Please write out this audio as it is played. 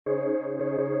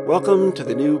Welcome to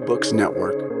the New Books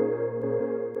Network.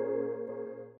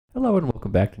 Hello and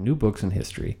welcome back to New Books in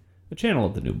History, a channel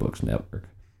of the New Books Network.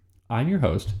 I'm your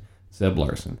host, Zeb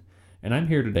Larson, and I'm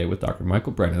here today with Dr.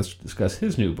 Michael Brenes to discuss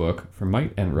his new book, For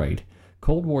Might and Right,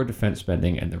 Cold War Defense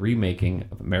Spending and the Remaking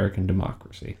of American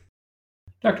Democracy.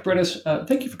 Dr. Brenes,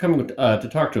 thank you for coming to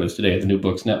talk to us today at the New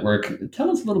Books Network. Tell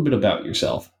us a little bit about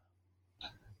yourself.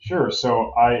 Sure.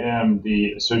 So I am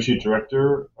the Associate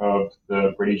Director of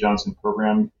the Brady Johnson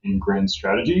Program in Grand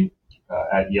Strategy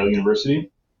at Yale University.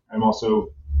 I'm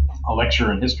also a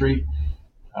lecturer in history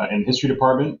in the history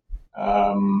department.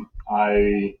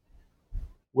 I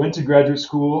went to graduate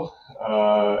school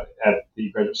at the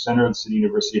Graduate Center of the City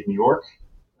University of New York.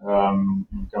 Got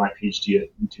my PhD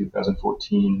in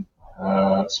 2014,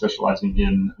 specializing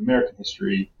in American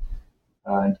history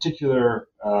in particular,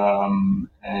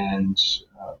 and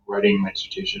writing my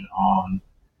dissertation on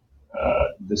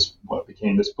what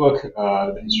became this book,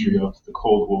 the history of the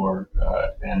Cold War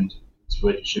and its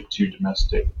relationship to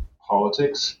domestic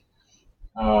politics.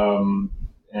 And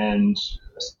I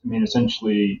mean,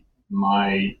 essentially,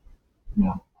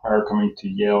 prior coming to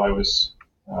Yale, I was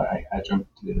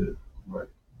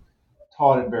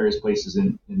taught at various places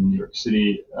in New York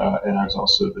City, and I was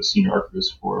also the senior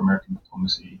archivist for American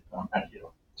diplomacy at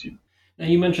Yale too. Now,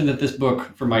 you mentioned that this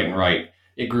book, For Might and Right,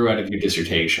 it grew out of your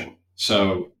dissertation.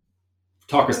 So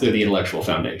talk us through the intellectual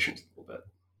foundations a little bit.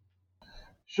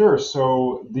 Sure.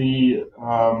 So the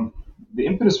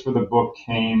impetus for the book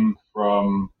came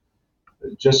from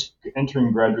just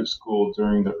entering graduate school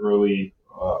during the early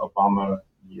Obama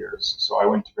years. So I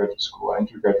went to graduate school. I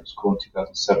entered graduate school in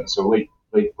 2007, so late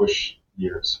Bush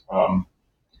years. But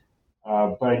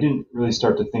I didn't really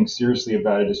start to think seriously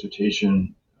about a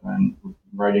dissertation and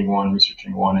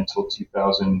researching one until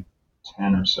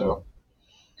 2010 or so.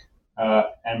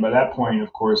 And by that point,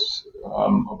 of course,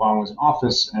 Obama was in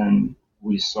office, and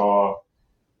we saw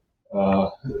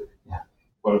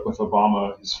with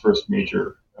Obama, his first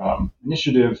major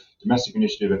initiative, domestic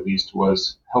initiative at least,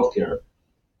 was healthcare,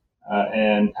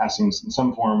 and passing in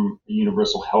some form a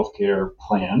universal healthcare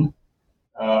plan,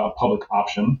 a public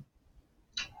option.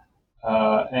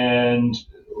 And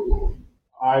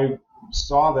I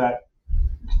saw that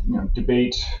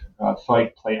debate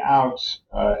fight play out,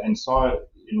 and saw it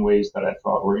in ways that I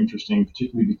thought were interesting,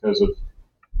 particularly because of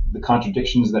the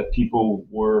contradictions that people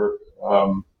were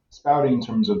spouting in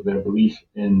terms of their belief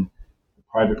in the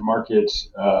private market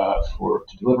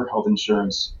to deliver health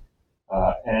insurance,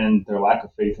 and their lack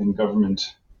of faith in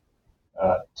government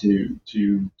to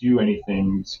do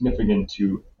anything significant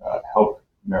to help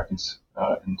Americans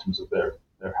in terms of their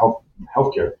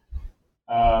healthcare.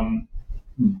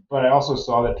 But I also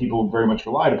saw that people very much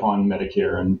relied upon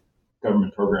Medicare and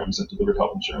government programs that delivered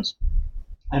health insurance.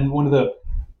 And one of the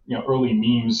early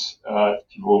memes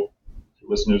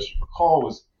listeners recall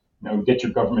was, get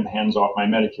your government hands off my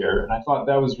Medicare. And I thought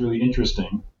that was really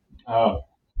interesting. It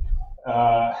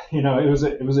was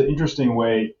an interesting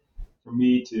way for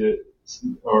me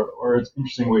or it's an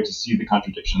interesting way to see the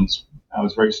contradictions. I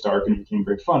was very stark and it became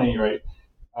very funny, right?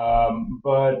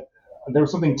 But there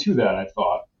was something to that, I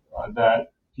thought,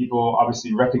 that people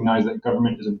obviously recognize that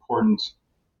government is important,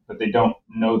 but they don't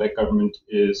know that government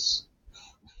is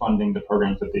funding the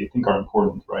programs that they think are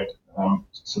important, right?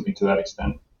 Something to that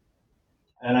extent.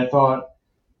 And I thought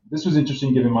this was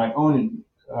interesting given my own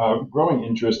growing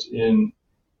interest in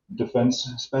defense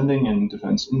spending and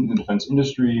in the defense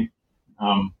industry.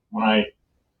 When I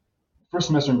first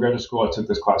semester in graduate school, I took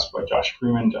this class by Josh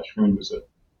Freeman. Josh Freeman was a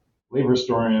labor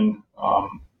historian,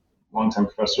 longtime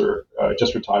professor,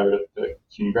 just retired at the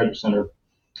CUNY Graduate Center.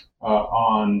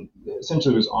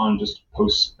 Essentially was on just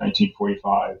post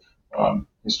 1945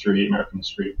 history, American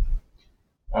history.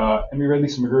 And we read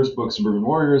Lisa McGirr's book, Suburban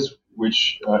Warriors,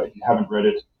 which, if you haven't read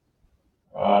it,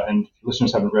 and if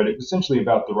listeners haven't read it, it's essentially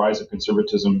about the rise of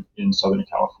conservatism in Southern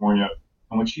California.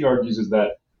 And what she argues is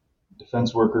that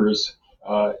defense workers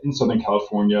in Southern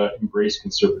California embrace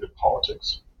conservative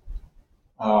politics.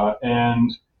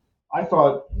 And I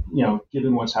thought,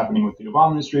 given what's happening with the Obama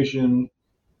administration,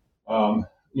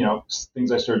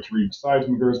 things I started to read besides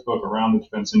McGirr's book around the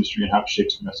defense industry and how it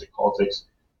shapes domestic politics,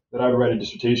 that I read a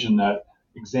dissertation that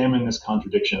examined this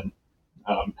contradiction,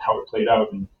 how it played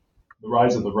out in the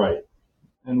rise of the right.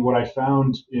 And what I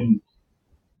found in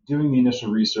doing the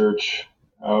initial research,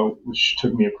 which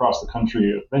took me across the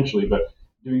country eventually, but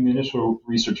doing the initial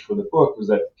research for the book, was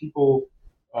that people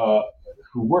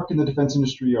who work in the defense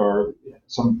industry are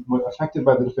somewhat affected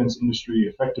by the defense industry,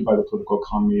 affected by the political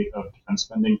economy of defense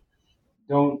spending,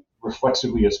 don't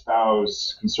reflexively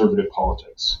espouse conservative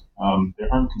politics. They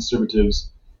aren't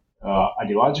conservatives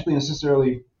ideologically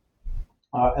necessarily,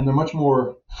 and they're much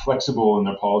more flexible in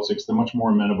their politics. They're much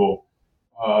more amenable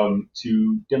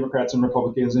to Democrats and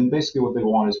Republicans, and basically what they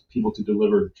want is people to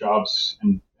deliver jobs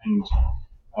and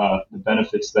the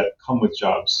benefits that come with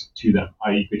jobs to them,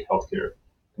 i.e., good healthcare,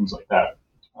 things like that.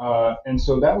 And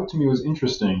so that to me was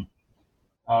interesting,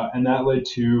 and that led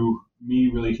to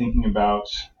me really thinking about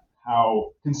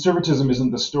how conservatism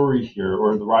isn't the story here,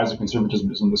 or the rise of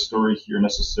conservatism isn't the story here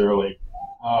necessarily.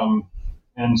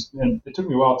 And it took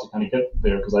me a while to kind of get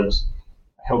there because I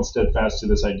held steadfast to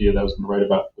this idea that I was going to write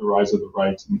about the rise of the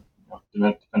right and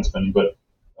defense spending, but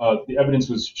the evidence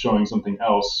was showing something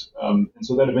else. And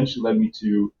so that eventually led me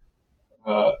to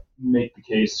make the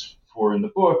case for in the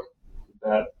book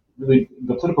that really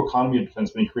the political economy of defense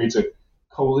spending creates a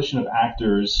coalition of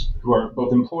actors who are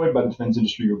both employed by the defense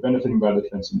industry or benefiting by the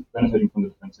defense, benefiting from the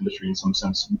defense industry in some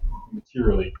sense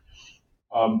materially,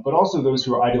 but also those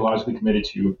who are ideologically committed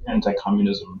to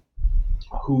anti-communism,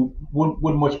 who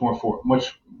would much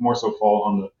more so fall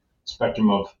on the spectrum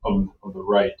of the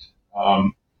right.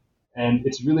 And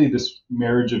it's really this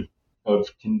marriage of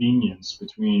convenience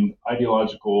between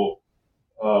ideological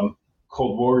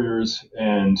cold warriors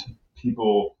and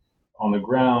people on the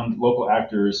ground, local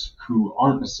actors who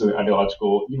aren't necessarily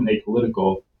ideological, even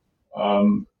apolitical,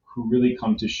 who really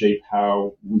come to shape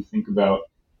how we think about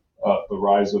the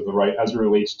rise of the right as it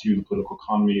relates to the political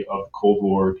economy of the Cold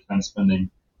War, defense spending,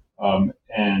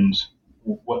 and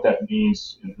what that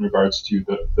means in regards to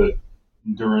the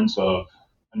endurance of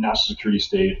a national security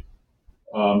state,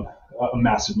 a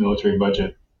massive military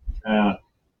budget,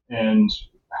 and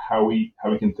how we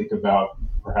can think about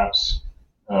perhaps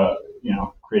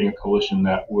creating a coalition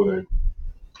that would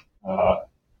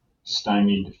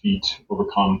stymie, defeat,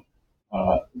 overcome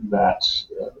the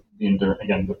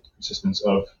persistence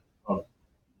of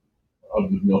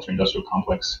the military-industrial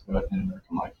complex in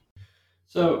American life.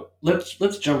 So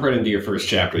let's jump right into your first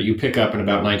chapter. You pick up in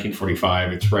about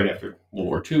 1945. It's right after World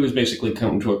War II is basically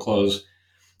coming to a close.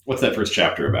 What's that first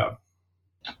chapter about?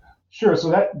 Sure. So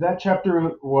that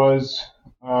chapter was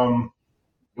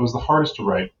it was the hardest to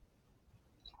write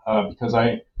because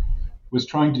I was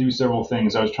trying to do several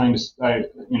things. I tried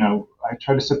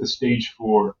to set the stage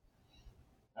for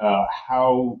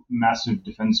how massive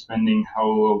defense spending,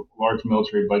 how large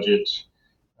military budget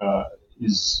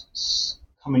is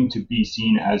coming to be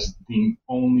seen as the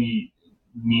only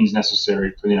means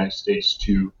necessary for the United States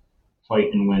to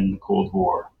fight and win the Cold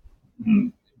War.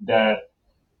 That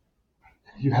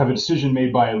you have a decision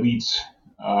made by elites.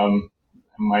 And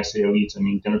when I say elites, I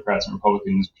mean Democrats and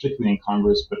Republicans, particularly in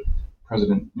Congress, but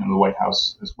President, the White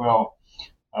House as well.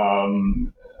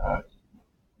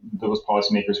 Those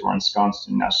policymakers who are ensconced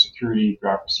in national security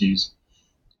bureaucracies,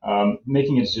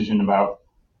 making a decision about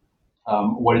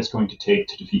what it's going to take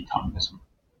to defeat communism.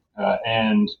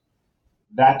 And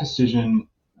that decision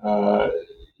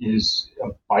it's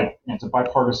a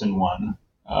bipartisan one.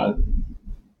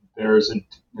 There's a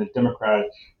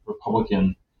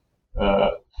Democratic-Republican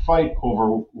fight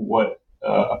over what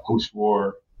a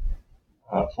post-war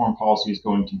foreign policy is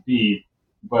going to be,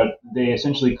 but they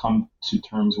essentially come to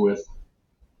terms with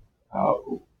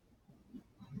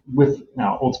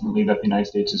ultimately that the United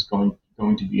States is going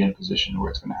to be in a position where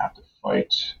it's going to have to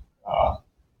fight a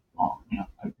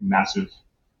massive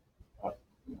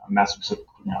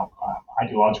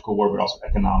ideological war, but also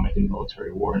economic and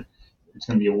military war. And it's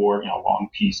going to be a war, long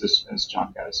peace, as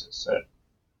John Gaddis has said.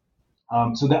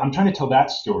 So that I'm trying to tell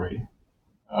that story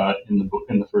in the book,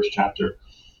 in the first chapter.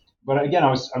 But again, I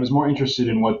was more interested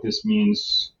in what this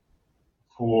means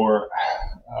for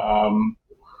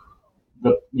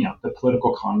the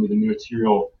political economy, the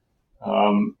material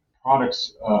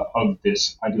products of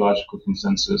this ideological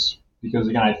consensus. Because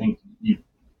again, I think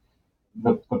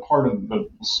the part of the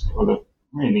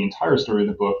entire story of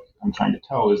the book I'm trying to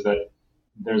tell is that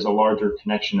there's a larger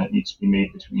connection that needs to be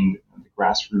made between the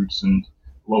grassroots and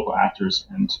local actors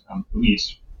and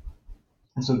elites.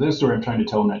 And so this story I'm trying to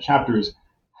tell in that chapter is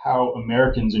how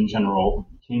Americans in general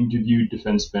came to view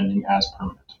defense spending as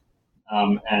permanent,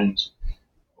 and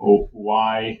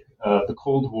why the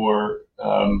Cold War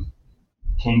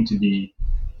came to be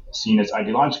seen as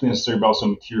ideologically necessary, but also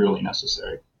materially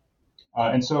necessary.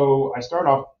 And so I start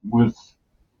off with,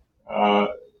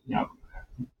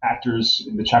 actors.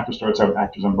 The chapter starts out with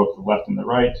actors on both the left and the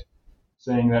right,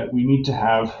 saying that we need to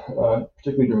have,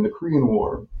 particularly during the Korean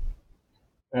War,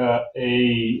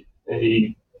 a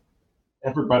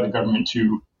effort by the government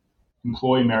to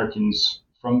employ Americans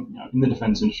from in the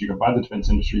defense industry or by the defense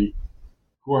industry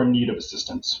who are in need of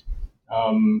assistance.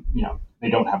 They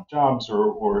don't have jobs,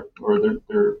 or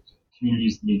their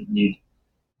communities need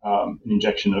an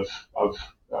injection of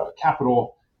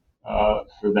capital,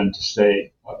 for them to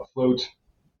stay afloat.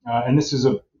 And this is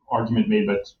an argument made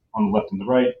by on the left and the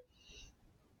right.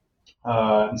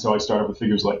 And so I started with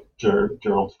figures like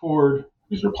Gerald Ford,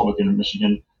 who's a Republican in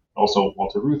Michigan, also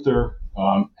Walter Reuther,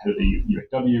 head of the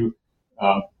UAW,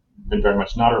 been very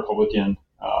much not a Republican,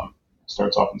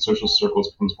 starts off in socialist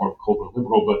circles, becomes more of a Cold War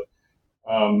liberal, but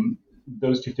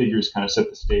those two figures kind of set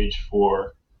the stage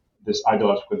for this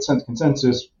ideological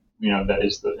consensus, that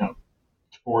is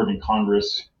Ford in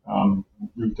Congress,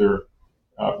 Reuther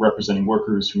representing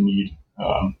workers who need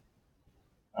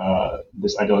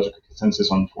this ideological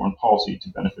consensus on foreign policy to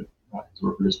benefit his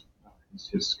workers,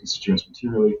 his constituents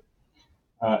materially.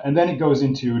 And then it goes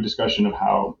into a discussion of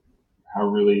how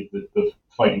really the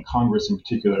fight in Congress in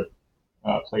particular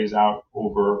plays out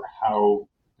over how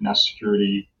national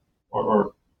security, or I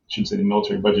should say the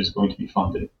military budget, is going to be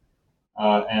funded.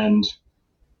 And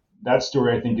that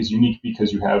story, I think, is unique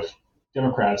because you have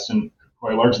Democrats, and who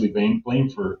I largely blame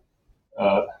for,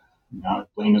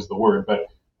 blame is the word, but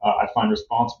I find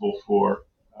responsible for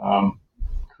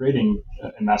creating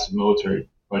a massive military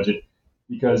budget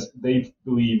because they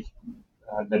believe,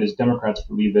 that is, Democrats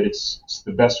believe that it's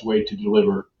the best way to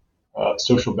deliver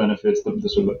social benefits, the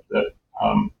sort of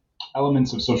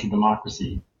elements of social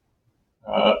democracy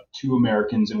to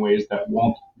Americans in ways that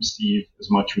won't receive as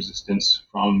much resistance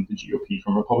from the GOP,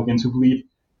 from Republicans who believe,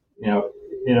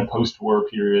 in a post-war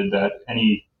period, that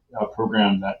any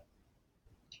program that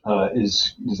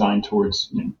is designed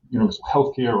towards universal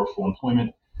health care or full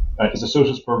employment is a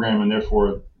socialist program, and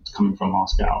therefore it's coming from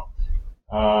Moscow.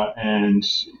 And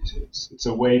it's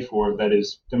a way for, that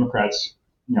is, Democrats,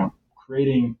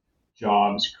 creating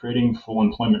jobs, creating full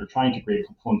employment, or trying to create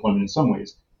full employment in some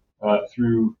ways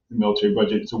through the military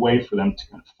budget. It's a way for them to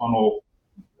kind of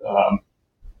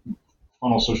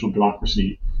funnel social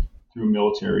democracy through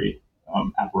military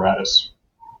apparatus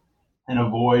and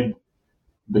avoid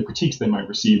the critiques they might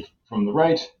receive from the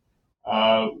right,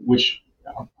 which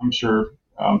I'm sure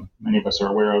many of us are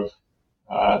aware of,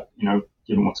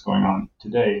 given what's going on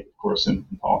today, of course, in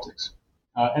politics.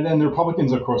 And then the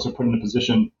Republicans, of course, are put in a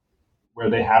position where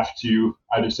they have to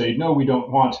either say, no, we don't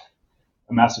want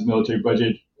a massive military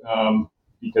budget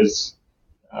because,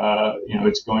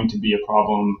 it's going to be a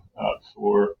problem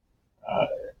for,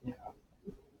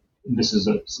 this is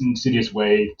an insidious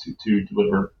way to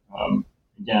deliver,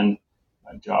 again,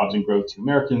 jobs and growth to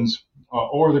Americans,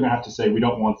 or they're going to have to say, we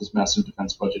don't want this massive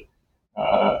defense budget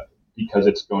because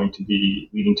it's going to be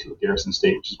leading to a garrison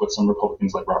state, which is what some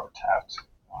Republicans like Robert Taft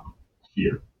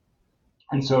fear.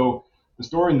 And so the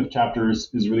story in the chapter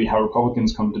is really how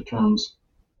Republicans come to terms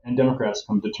and Democrats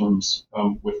come to terms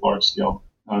with large-scale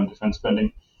defense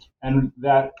spending. And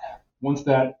that once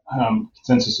that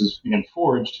consensus is again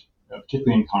forged,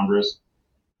 particularly in Congress,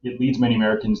 it leads many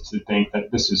Americans to think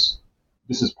that this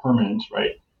is permanent,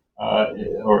 right?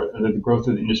 Or the growth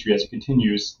of the industry as it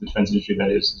continues, the defense industry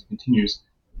that is, as it continues,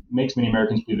 makes many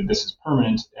Americans believe that this is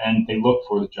permanent, and they look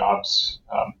for the jobs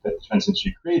that the defense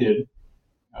industry created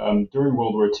during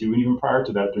World War II and even prior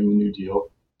to that during the New Deal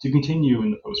to continue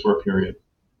in the post-war period.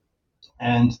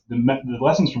 And the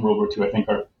lessons from World War II, I think,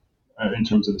 are in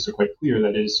terms of this are quite clear.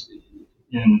 That is,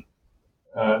 in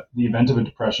the event of a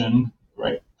depression,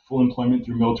 right, full employment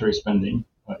through military spending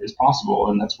is possible,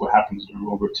 and that's what happens during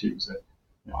World War II. Is that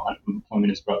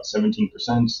unemployment is about 17%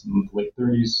 in the late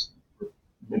 30s, or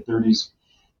mid 30s,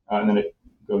 and then it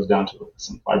goes down to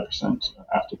some 5%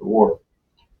 after the war.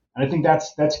 And I think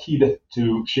that's key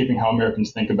to shaping how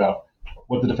Americans think about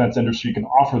what the defense industry can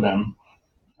offer them,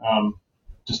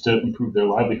 just to improve their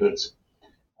livelihoods.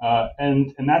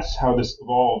 And that's how this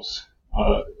evolves,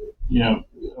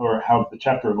 or how the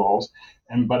chapter evolves.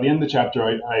 And by the end of the chapter,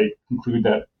 I conclude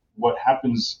that what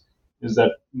happens is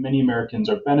that many Americans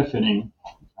are benefiting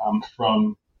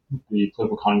from the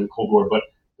political economy of the Cold War, but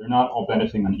they're not all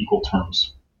benefiting on equal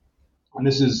terms. And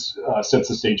this sets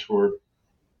the stage for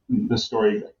the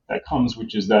story that comes,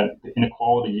 which is that the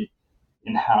inequality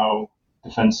in how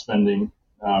defense spending,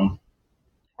 or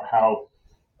how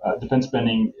defense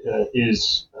spending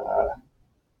is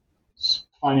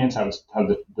financed, how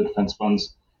the defense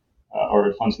funds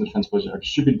or funds in the defense budget are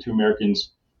distributed to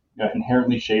Americans,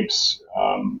 inherently shapes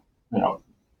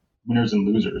winners and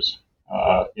losers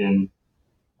in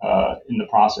the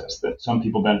process. That some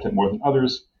people benefit more than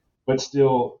others, but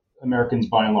still Americans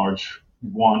by and large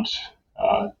want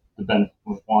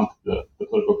the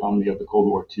political economy of the Cold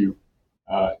War to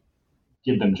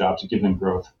give them jobs, to give them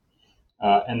growth,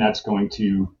 and that's going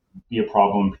to be a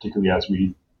problem, particularly as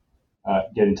we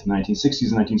get into the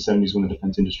 1960s and 1970s when the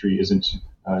defense industry isn't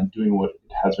doing what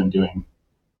it has been doing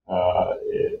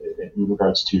in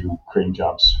regards to creating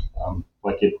jobs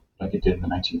like it like it did in the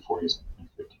 1940s and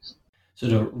 50s. So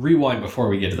to rewind before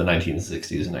we get to the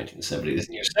 1960s and 1970s,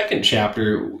 in your second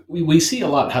chapter, we see a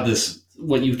lot how this,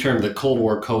 what you've termed the Cold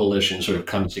War coalition, sort of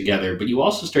comes together, but you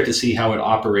also start to see how it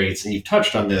operates, and you've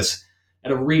touched on this,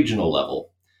 at a regional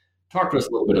level. Talk to us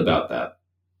a little bit about that.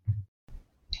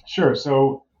 Sure.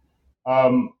 So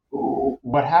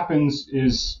what happens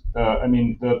is,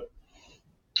 during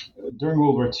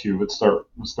World War II, let's start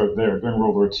there. During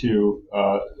World War II,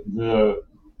 the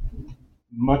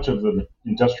much of the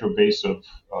industrial base of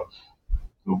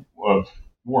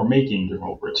war making during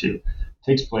World War II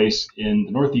takes place in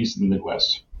the Northeast and the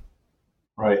Midwest,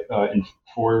 right? In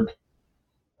Ford,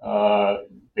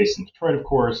 based in Detroit, of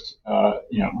course,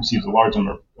 receives a large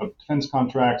number of defense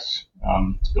contracts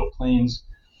to build planes.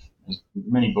 There's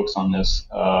many books on this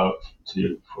for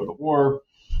the war.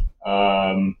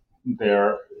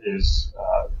 There is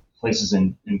places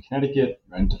in Connecticut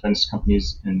and defense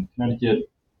companies in Connecticut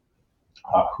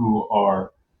who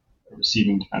are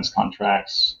receiving defense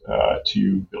contracts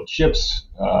to build ships.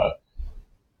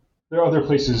 There are other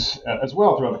places as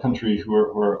well throughout the country who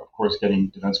are of course, getting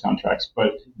defense contracts.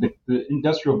 But the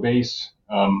industrial base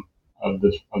of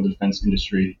the defense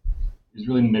industry is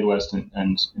really in the Midwest and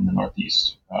in the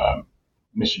Northeast,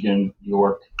 Michigan, New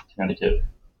York, Connecticut,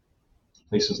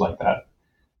 places like that.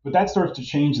 But that starts to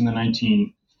change in the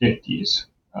 1950s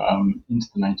into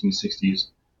the 1960s,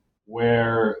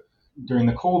 where during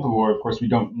the Cold War, of course, we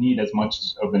don't need as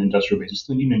much of an industrial base. We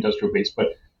still need an industrial base,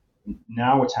 but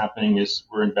now what's happening is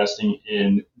we're investing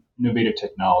in innovative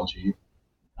technology,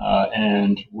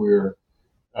 and we're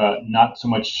not so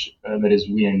much, that is,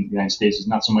 we in the United States is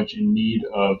not so much in need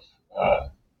of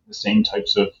the same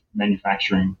types of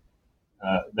manufacturing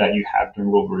that you have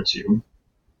during World War II.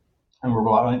 And we're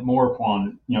relying more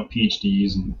upon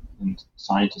PhDs and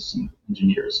scientists and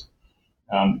engineers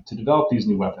to develop these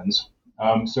new weapons.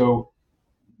 So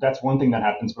that's one thing that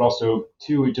happens, but also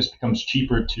two, it just becomes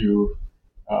cheaper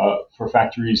for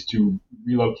factories to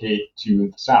relocate to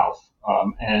the South,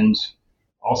 and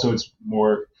also it's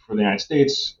more for the United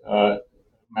States a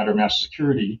matter of national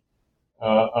security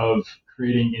of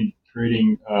creating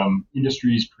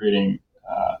industries, creating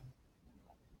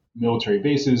military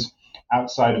bases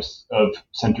outside of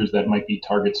centers that might be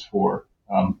targets for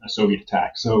a Soviet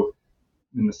attack. So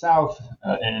in the South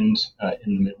and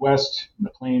in the Midwest, in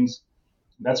the plains,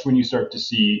 that's when you start to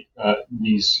see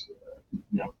these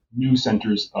new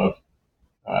centers of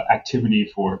activity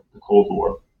for the Cold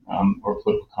War or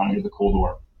political economy of the Cold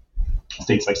War.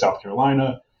 States like South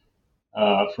Carolina,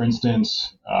 for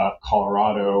instance,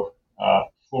 Colorado,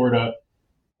 Florida,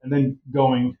 and then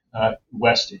going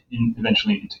west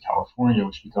eventually into California,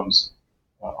 which becomes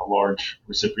a large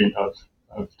recipient of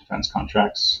defense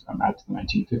contracts after the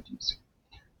 1950s.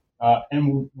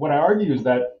 And what I argue is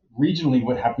that regionally,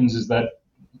 what happens is that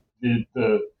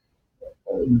the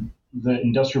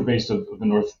industrial base of the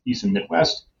Northeast and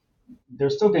Midwest, they're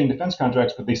still getting defense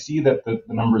contracts, but they see that the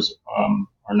numbers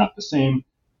are not the same.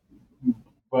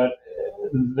 But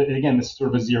again, this is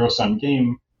sort of a zero-sum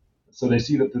game. So they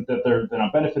see that they're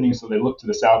not benefiting, so they look to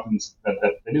the South and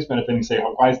that it is benefiting. Say,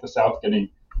 why is the South getting,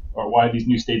 or why are these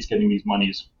new states getting these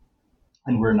monies,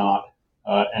 and we're not?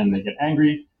 And they get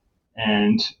angry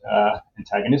and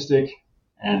antagonistic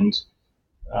and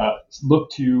look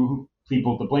to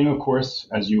people to blame, of course,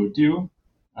 as you would do,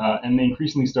 and they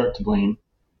increasingly start to blame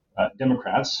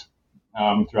Democrats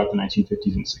throughout the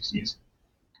 1950s and 60s,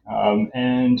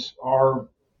 and are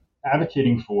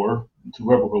advocating for, to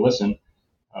whoever will listen,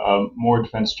 more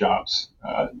defense jobs,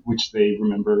 which they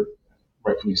remember,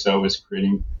 rightfully so, as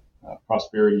creating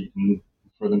prosperity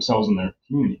for themselves and their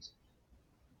communities.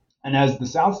 And as the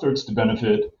South starts to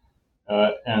benefit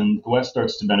and the West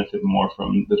starts to benefit more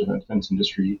from the defense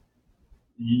industry,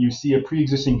 you see a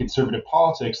pre-existing conservative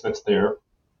politics that's there.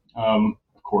 Of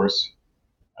course,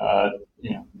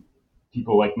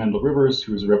 people like Mendel Rivers,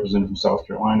 who is a representative from South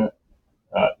Carolina,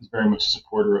 is very much a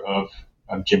supporter of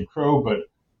Jim Crow, but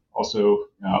also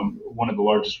one of the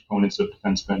largest proponents of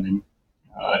defense spending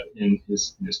in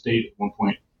his state at one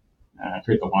point. I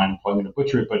forget the line, I'm probably going to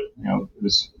butcher it, but it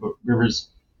was Rivers.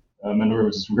 Mendel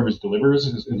Rivers' Rivers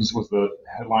Delivers. This was the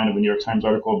headline of a New York Times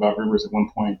article about Rivers at one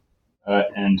point.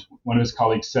 And one of his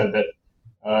colleagues said that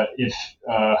if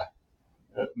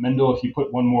Mendel, if you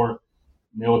put one more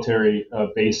military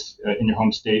base in your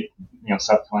home state,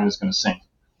 South Carolina is going to sink.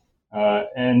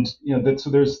 So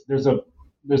there's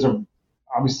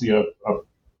obviously a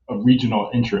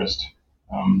regional interest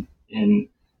in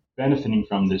benefiting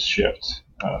from this shift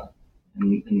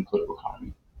in the political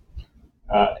economy,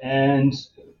 and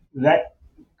that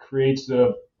creates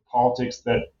a politics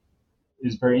that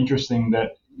is very interesting.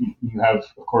 That you have,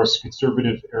 of course, a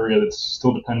conservative area that's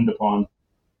still dependent upon,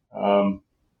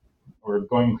 or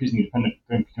going to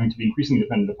be increasingly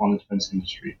dependent upon the defense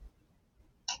industry,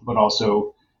 but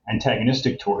also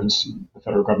antagonistic towards the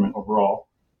federal government overall.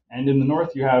 And in the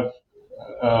North, you have,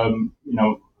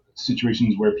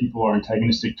 situations where people are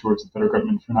antagonistic towards the federal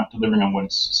government for not delivering on what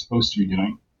it's supposed to be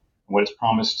doing, what it's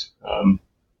promised,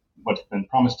 what's been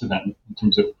promised to them in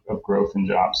terms of growth and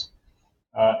jobs.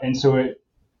 And so it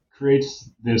creates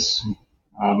this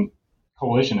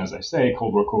coalition, as I say,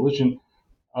 Cold War coalition,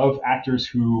 of actors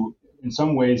who, in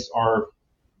some ways, are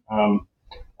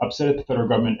upset at the federal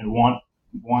government and want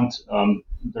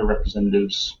their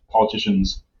representatives,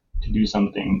 politicians, to do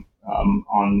something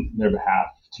on their behalf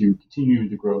to continue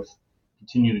the growth,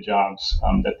 continue the jobs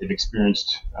that they've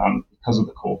experienced because of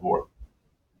the Cold War.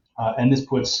 And this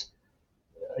puts,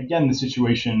 again, the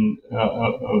situation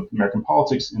of American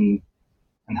politics and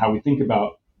how we think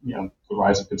about the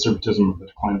rise of conservatism or the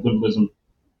decline of liberalism,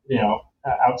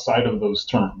 outside of those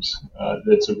terms.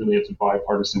 It's a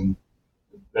bipartisan,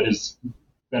 that is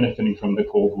benefiting from the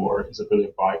Cold War, is really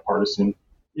a bipartisan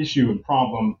issue and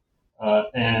problem,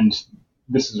 and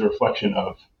this is a reflection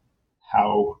of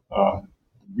how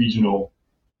regional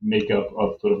makeup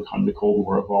of the Cold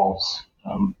War evolves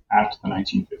after the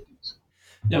 1950s.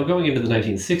 Now, going into the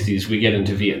 1960s, we get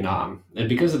into Vietnam, and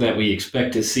because of that, we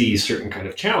expect to see certain kind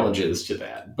of challenges to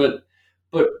that. But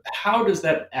how does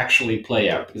that actually play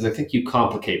out? Because I think you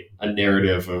complicate a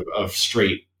narrative of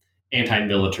straight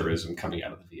anti-militarism coming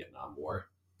out of the Vietnam War.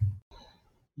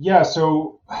 Yeah.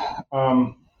 So,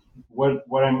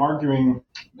 what I'm arguing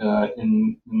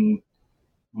in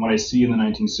what I see in the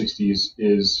 1960s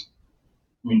is,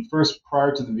 first,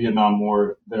 prior to the Vietnam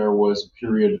War, there was a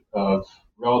period of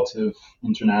relative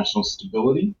international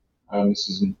stability. This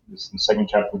is in the second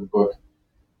chapter of the book,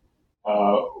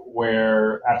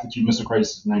 where after the Cuban Missile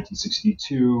Crisis in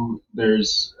 1962,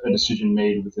 there's a decision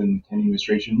made within the Kennedy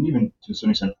administration, and even to some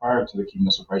extent prior to the Cuban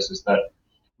Missile Crisis, that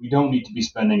we don't need to be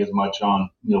spending as much on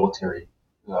military,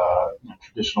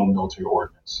 traditional military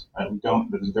ordnance.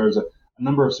 There's a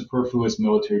number of superfluous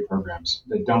military programs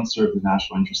that don't serve the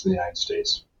national interest of the United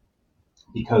States,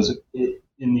 because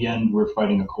in the end, we're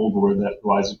fighting a Cold War that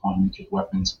relies upon nuclear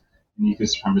weapons and nuclear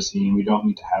supremacy, and we don't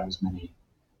need to have as many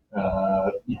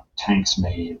tanks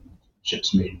made,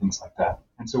 ships made, things like that.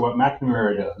 And so what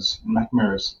McNamara does, and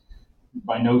McNamara is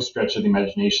by no stretch of the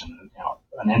imagination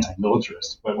an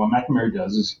anti-militarist, but what McNamara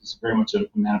does is very much a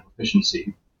man of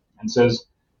efficiency, and says,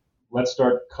 let's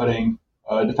start cutting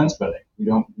defense spending. We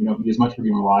don't need as much. We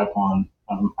can rely upon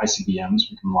ICBMs.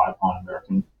 We can rely upon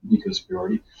American nuclear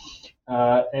superiority,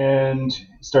 and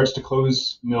starts to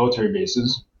close military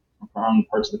bases around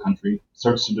parts of the country.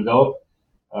 Starts to develop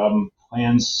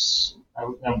plans, I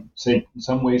would say, in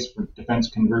some ways, for defense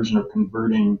conversion or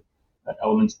converting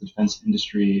elements of the defense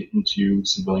industry into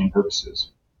civilian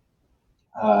purposes.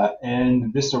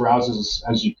 And this arouses,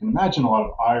 as you can imagine, a lot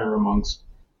of ire amongst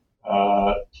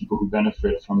people who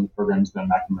benefit from the programs that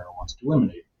McNamara wants to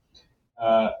eliminate.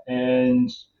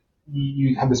 And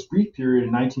you have this brief period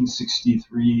in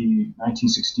 1963,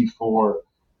 1964,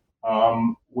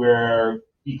 where,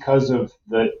 because of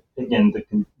the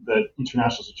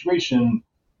international situation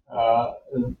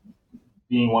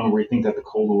being one where you think that the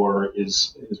Cold War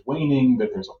is waning,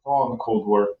 that there's a thaw in the Cold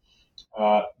War,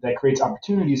 that creates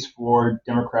opportunities for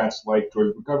Democrats like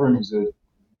George McGovern, who's a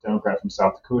Democrat from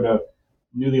South Dakota,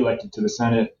 newly elected to the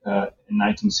Senate in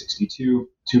 1962,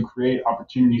 to create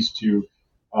opportunities to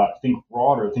think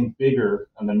broader, think bigger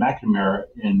than McNamara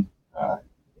in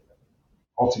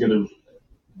altogether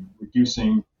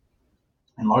reducing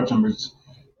in large numbers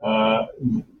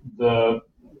the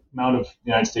amount of the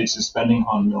United States is spending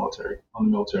on the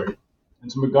military.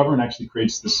 And so McGovern actually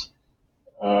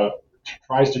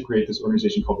tries to create this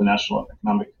organization called the National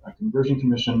Economic Conversion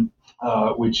Commission,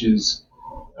 which is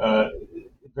a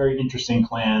very interesting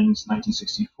plan,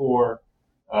 1964,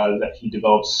 that he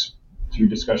develops through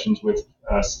discussions with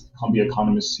Columbia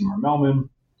economist Seymour Melman,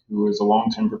 who is a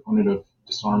long-time proponent of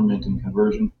disarmament and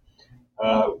conversion,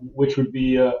 which would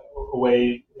be a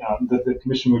way that the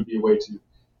commission would be a way to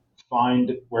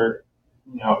find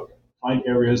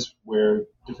areas where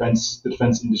the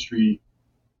defense industry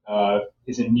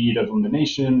is in need of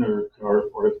elimination,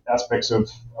 or aspects of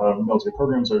military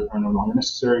programs are no longer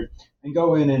necessary, and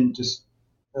go in and just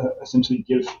essentially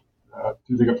give,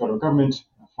 through the federal government,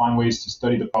 find ways to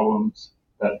study the problems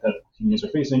that communities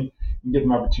are facing, and give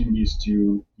them opportunities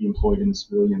to be employed in the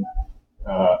civilian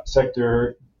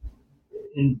sector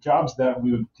in jobs that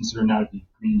we would consider now to be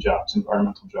green jobs,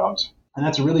 environmental jobs. And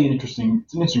that's an interesting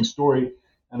story.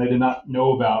 And I did not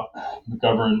know about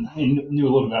McGovern. I knew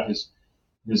a little about his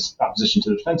his opposition to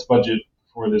the defense budget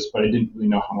for this, but I didn't really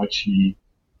know how much he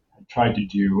had tried to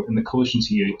do in the coalitions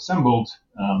he assembled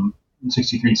in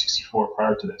 63 and 64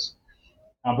 prior to this.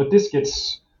 But this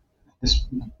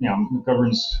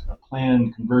governs a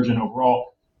planned conversion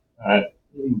overall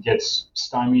gets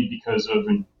stymied because of,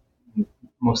 and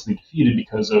mostly defeated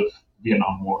because of the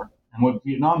Vietnam War. And what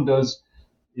Vietnam does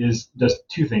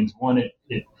two things. One,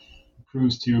 it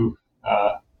proves to,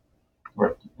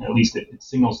 or at least it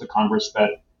signals to Congress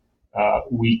that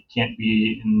we can't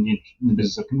be in the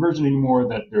business of conversion anymore,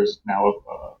 that there's now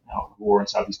a war in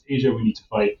Southeast Asia we need to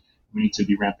fight. We need to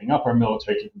be ramping up our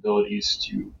military capabilities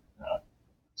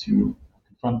to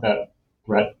confront that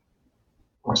threat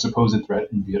or supposed threat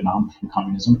in Vietnam from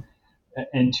communism.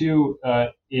 And two,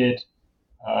 it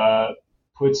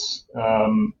puts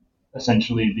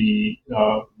essentially the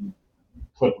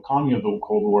political economy of the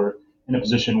Cold War in a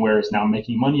position where it's now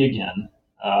making money again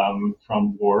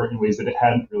from war in ways that it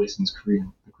hadn't really since the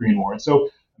Korean War. And so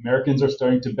Americans are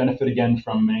starting to benefit again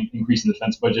from an increase in the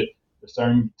defense budget. They're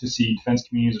starting to see defense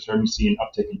communities are starting to see an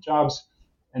uptick in jobs.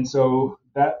 And so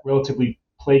that relatively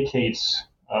placates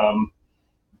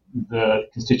the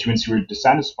constituents who were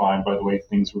dissatisfied by the way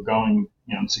things were going,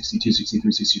 in 62,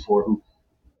 63, 64, who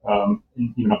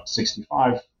even up to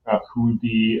 65, who would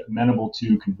be amenable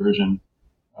to conversion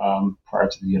prior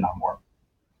to the Vietnam War.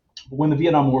 But when the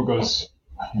Vietnam War goes,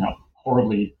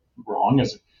 horribly wrong,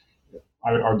 as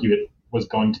I would argue it was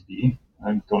going to be,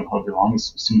 going horribly wrong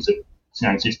as soon as the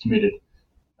United States committed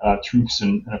troops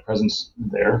and a presence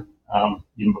there,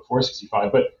 even before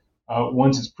 65. But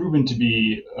once it's proven to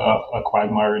be a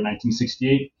quagmire in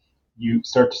 1968, you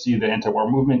start to see the anti-war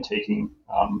movement taking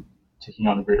on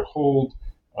a greater hold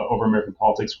over American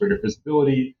politics, greater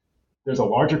visibility. There's a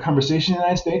larger conversation in the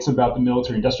United States about the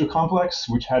military-industrial complex,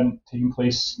 which hadn't taken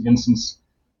place again since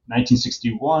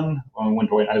 1961, when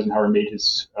Dwight Eisenhower made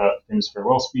his famous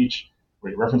farewell speech,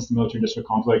 where he referenced the military-industrial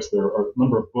complex. There are a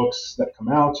number of books that come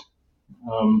out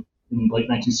in the late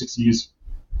 1960s,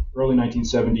 early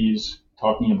 1970s,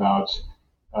 talking about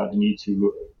the need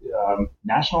to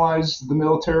nationalize the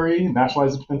military,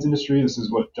 nationalize the defense industry. This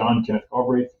is what John Kenneth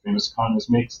Galbraith, the famous economist,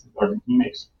 makes, the argument he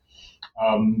makes.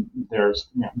 There's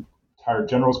retired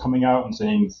generals coming out and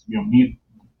saying we don't need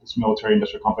this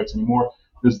military-industrial complex anymore.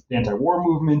 The anti-war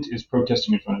movement is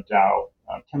protesting in front of Dow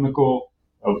Chemical,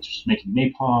 which is making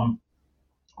napalm.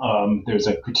 There's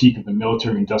a critique of the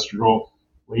military-industrial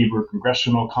labor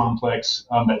congressional complex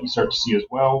that you start to see as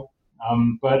well.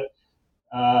 But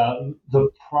the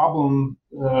problem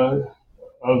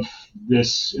of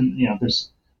this,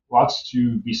 there's lots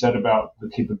to be said about the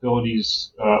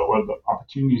capabilities or the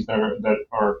opportunities that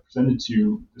are presented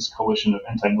to this coalition of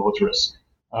anti-militarists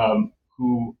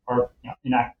who are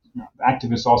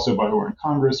activists also, but who are in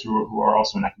Congress, who are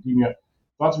also in academia.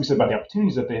 Lots to be said about the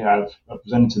opportunities that they have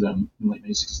presented to them in the late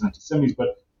 1960s and 1970s,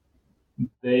 but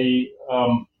they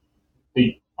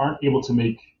aren't able to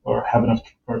make or have enough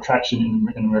traction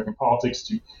in American politics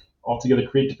to altogether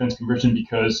create defense conversion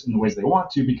because in the ways they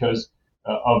want to, because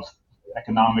of the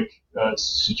economic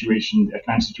situation that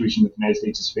the United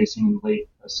States is facing in the late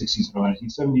 60s and early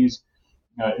 1970s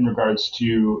in regards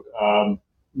to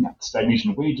stagnation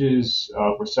of wages,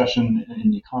 recession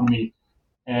in the economy,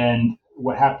 and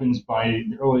what happens by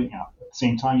the early, at the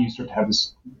same time, you start to have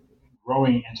this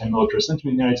growing anti-military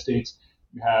sentiment in the United States.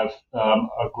 You have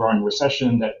a growing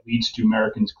recession that leads to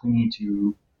Americans clinging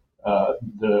to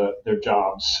their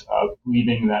jobs,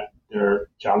 believing that their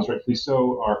jobs, rightfully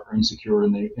so, are insecure,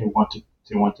 and they want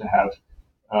to have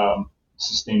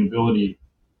sustainability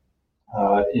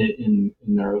in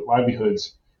their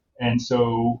livelihoods. And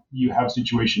so you have a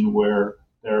situation where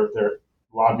they're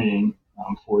lobbying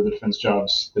for the defense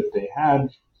jobs that they had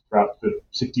throughout the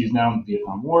 60s now in the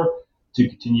Vietnam War to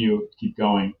keep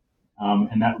going.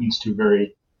 And that leads to a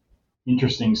very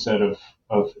interesting set of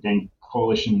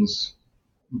coalitions,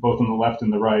 both on the left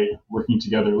and the right, working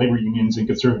together, labor unions and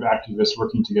conservative activists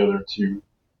working together to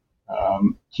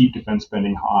keep defense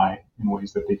spending high in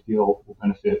ways that they feel will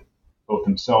benefit both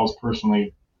themselves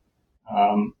personally,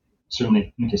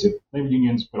 certainly in the case of labor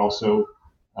unions, but also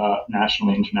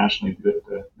nationally, internationally,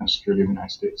 the national security of the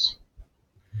United States.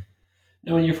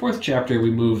 Now, in your fourth chapter,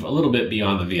 we move a little bit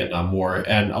beyond the Vietnam War,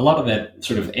 and a lot of that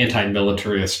sort of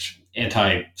anti-militarist,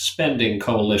 anti-spending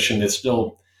coalition is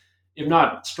still, if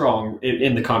not strong,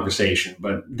 in the conversation,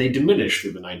 but they diminish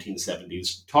through the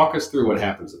 1970s. Talk us through what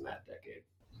happens in that decade.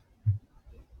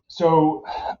 So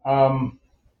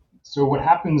what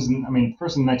happens,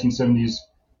 first in the 1970s,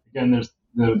 again, there's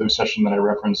the recession that I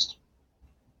referenced.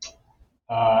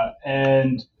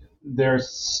 And there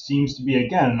seems to be,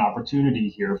 again, an opportunity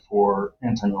here for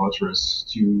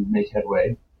anti-militarists to make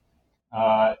headway.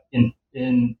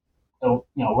 In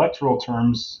electoral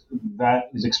terms, that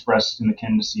is expressed in the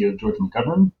candidacy of George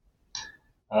McGovern,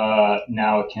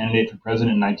 now a candidate for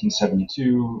president in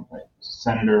 1972, right,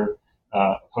 senator,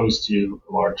 opposed to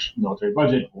a large military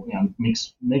budget,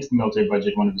 makes the military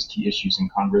budget one of his key issues in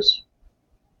Congress.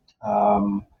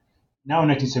 Now in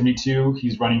 1972,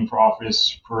 he's running for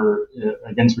office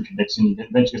against Richard Nixon. He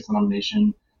eventually gets the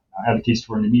nomination, advocates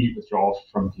for an immediate withdrawal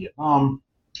from Vietnam,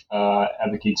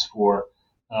 advocates for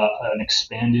an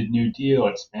expanded New Deal,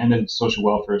 expanded social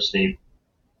welfare state,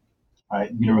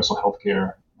 universal health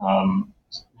care,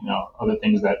 other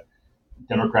things that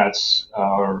Democrats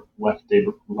or left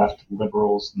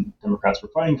liberals and Democrats were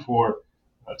fighting for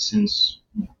since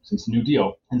the New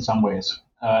Deal in some ways.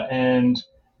 And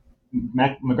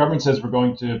McGovern says we're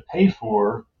going to pay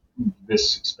for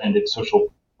this expanded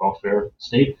social welfare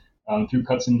state through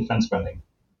cuts in defense spending.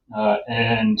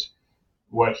 And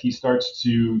what he starts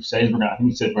to say is I think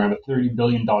he said we're going to have a $30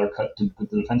 billion cut to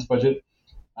the defense budget.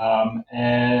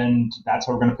 And that's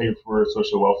how we're going to pay for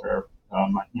social welfare,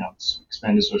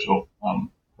 expanded social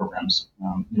programs,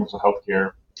 universal health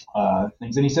care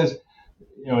things. And he says,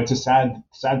 it's a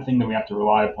sad thing that we have to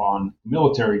rely upon the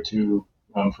military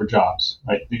for jobs.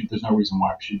 Right? There's no reason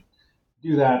why we should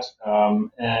do that,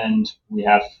 and we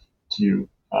have to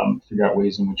figure out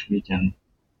ways in which we can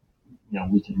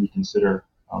reconsider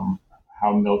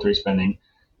how military spending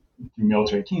through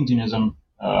military Keynesianism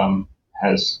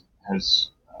has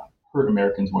hurt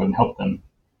Americans more than helped them,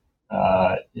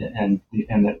 and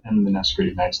the national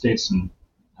United States and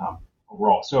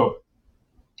overall. So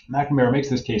McNamara makes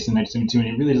this case in 1972, and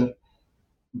he really doesn't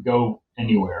go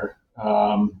anywhere.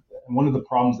 And one of the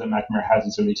problems that McNamara has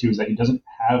in 72 is that he doesn't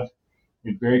have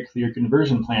a very clear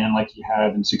conversion plan like he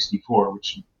had in 64,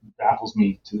 which baffles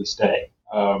me to this day.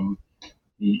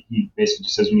 He basically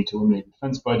just says we need to eliminate the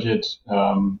defense budget,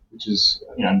 which is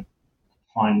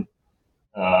fine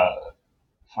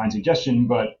suggestion,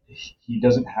 but he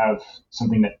doesn't have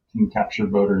something that can capture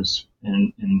voters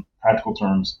in practical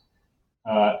terms.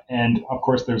 And of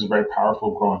course, there's a very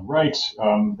powerful growing right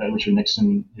that Richard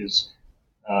Nixon is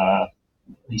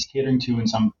he's catering to in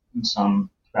some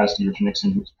capacity. Richard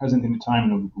Nixon, who was president at the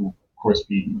time, and who will of course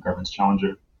be McGovern's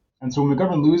challenger. And so when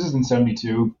McGovern loses in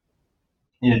 72,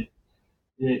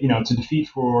 it's a defeat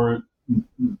for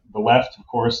the left, of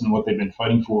course, and what they've been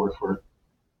fighting for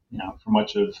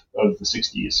much of the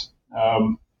 60s.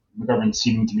 McGovern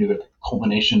seeming to be the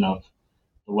culmination of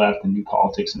the left and new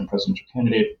politics and a presidential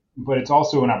candidate. But it's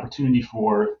also an opportunity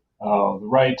for the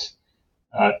right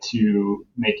to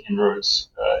make inroads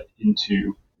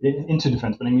into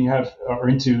defense spending. You have or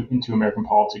into American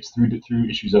politics through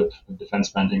issues of defense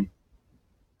spending.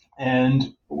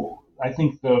 And I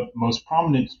think the most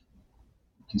prominent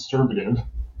conservative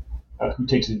who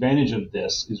takes advantage of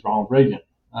this is Ronald Reagan,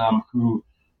 who,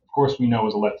 of course, we know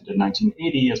was elected in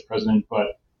 1980 as president.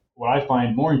 But what I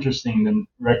find more interesting than,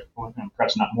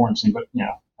 perhaps not more interesting, but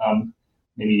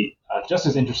maybe just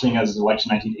as interesting as his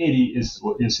election in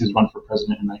 1980 is his run for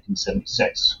president in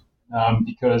 1976.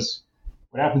 Because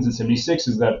what happens in 76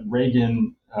 is that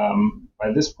Reagan,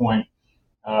 by this point,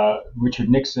 Richard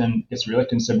Nixon gets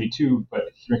reelected in 72,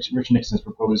 but Richard Nixon has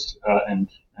proposed and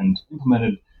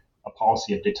implemented a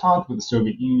policy of détente with the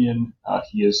Soviet Union.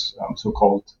 He is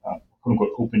so-called,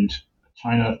 quote-unquote, opened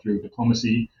China through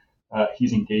diplomacy.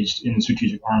 He's engaged in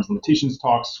strategic arms limitations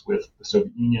talks with the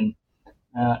Soviet Union.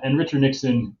 And Richard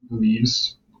Nixon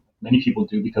believes, many people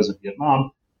do because of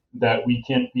Vietnam, that we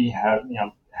can't be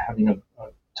having a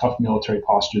tough military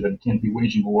posture, that we can't be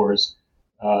waging wars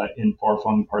in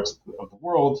far-flung parts of the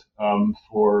world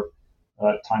for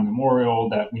time immemorial,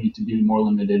 that we need to be more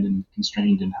limited and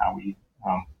constrained in how we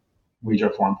wage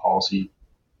our foreign policy.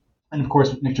 And of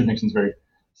course, Richard Nixon's very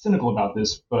cynical about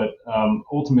this, but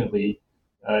ultimately,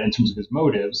 in terms of his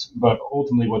motives, but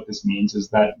ultimately what this means is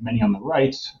that many on the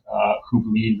right who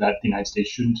believe that the United States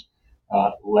shouldn't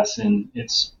lessen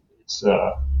its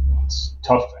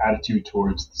tough attitude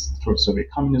towards Soviet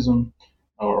communism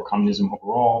or communism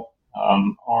overall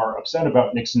are upset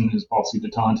about Nixon and his policy of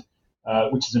détente,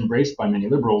 which is embraced by many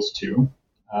liberals too,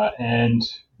 and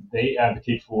they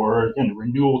advocate for, again,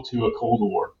 renewal to a Cold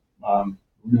War,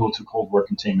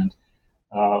 containment,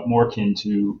 more akin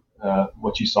to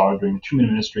what you saw during the Truman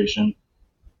administration,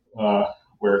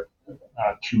 where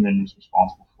Truman was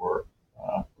responsible for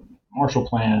the Marshall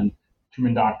Plan,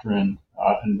 Truman Doctrine,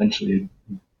 and eventually,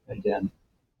 again,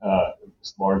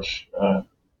 this large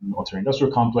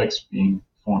military-industrial complex being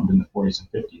formed in the 40s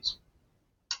and 50s.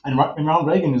 And Ronald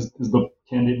Reagan is the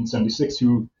candidate in 76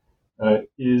 who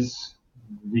is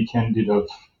the candidate of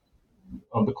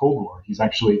the Cold War. He's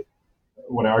actually,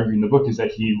 what I argue in the book is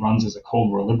that he runs as a Cold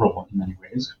War liberal in many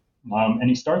ways. And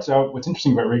he starts out, what's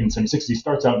interesting about Reagan in 76, he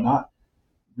starts out not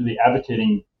really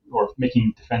advocating or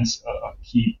making defense a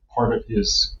key part of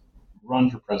his run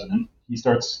for president. He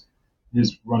starts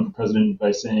his run for president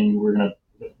by saying we're going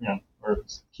to, our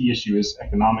key issue is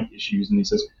economic issues. And he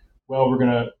says, well, we're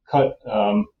going to cut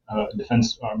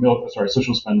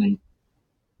social spending,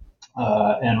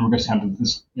 and we're going to have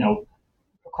this,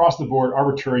 across the board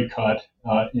arbitrary cut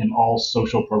in all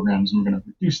social programs, and we're going to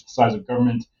reduce the size of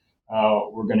government.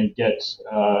 We're going to get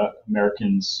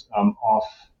Americans off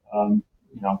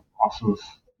of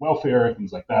welfare,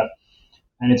 things like that,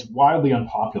 and it's wildly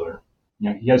unpopular.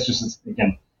 He has just this,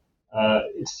 again,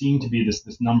 it seemed to be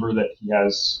this number that he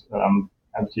has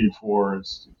advocated for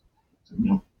is,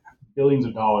 billions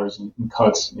of dollars in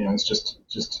cuts. It's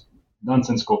just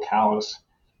nonsensical, callous,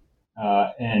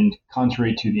 and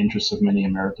contrary to the interests of many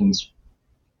Americans.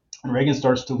 And Reagan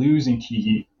starts to lose in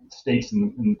key states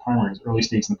in the primaries, early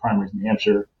states in the primaries, New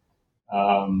Hampshire,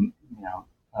 other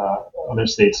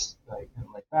states like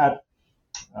that,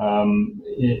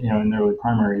 in the early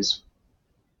primaries.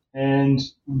 And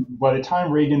by the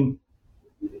time Reagan,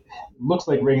 it looks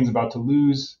like Reagan's about to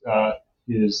lose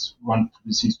his run,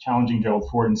 he's challenging Gerald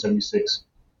Ford in 76,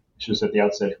 which was at the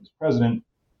outset he was president,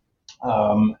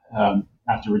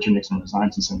 after Richard Nixon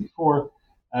resigns in 74.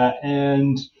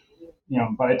 And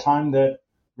by the time that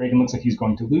Reagan looks like he's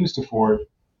going to lose to Ford,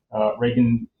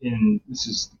 Reagan, this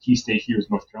is the key state here is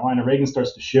North Carolina, Reagan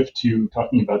starts to shift to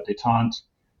talking about détente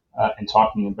and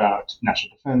talking about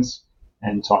national defense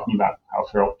and talking about how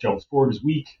Gerald Ford is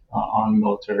weak on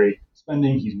military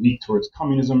spending. He's weak towards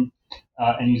communism,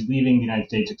 and he's leaving the United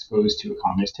States exposed to a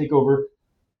communist takeover,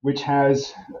 which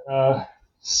has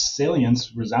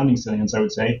resounding salience, I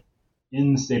would say,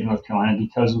 in the state of North Carolina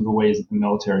because of the ways that the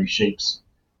military shapes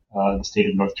the state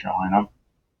of North Carolina.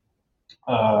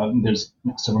 There's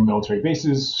several military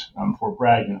bases, Fort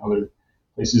Bragg and other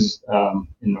places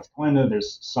in North Carolina.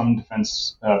 There's some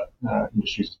defense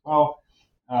industries as well.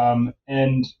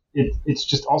 And it's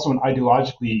just also an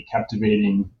ideologically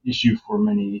captivating issue for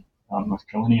many North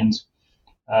Carolinians.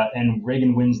 And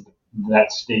Reagan wins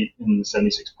that state in the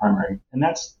 76 primary. And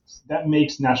that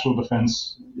makes national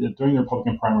defense, during the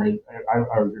Republican primary, I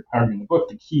argue in the book,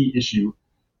 the key issue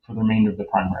for the remainder of the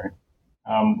primary,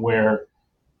 where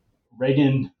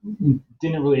Reagan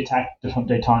didn't really attack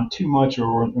détente too much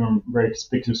or in very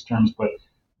conspicuous terms, but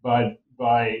by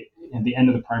the end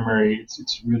of the primary,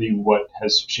 it's really what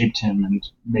has shaped him and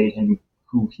made him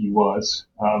who he was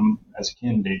as a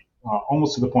candidate,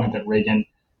 almost to the point that Reagan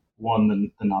won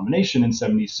the nomination in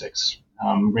 76.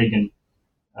 Reagan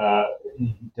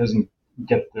doesn't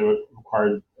get the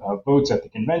required votes at the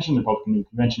convention, the Republican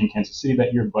convention in Kansas City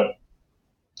that year, but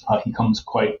he comes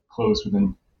quite close,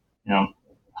 within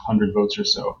 100 votes or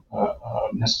so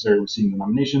necessary to receive the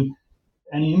nomination.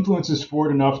 And he influences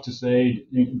Ford enough to say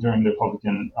during the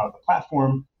Republican the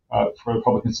platform for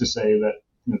Republicans to say that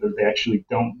they actually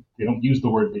don't use the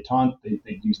word détente.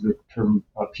 They use the term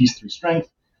peace through strength,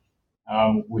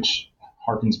 which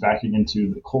harkens back again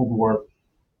to the Cold War,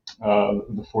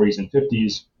 the 40s and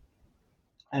 50s.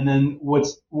 And then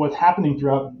what's happening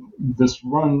throughout this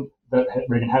run that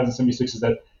Reagan has in 76 is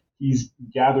that he's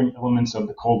gathering elements of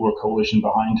the Cold War coalition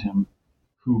behind him,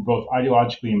 who both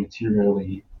ideologically and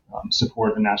materially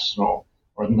support the national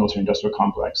or the military-industrial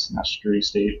complex, national security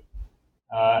state.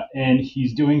 And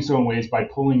he's doing so in ways by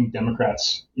pulling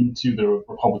Democrats into the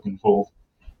Republican fold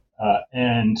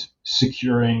and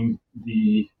securing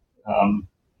the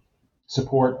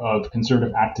support of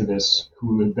conservative activists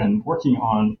who have been working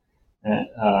on,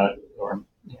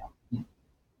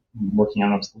 working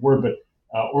on is the word, but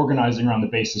organizing around the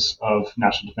basis of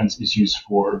national defense issues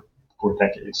for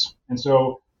decades. And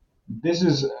so this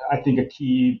is, I think, a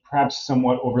key, perhaps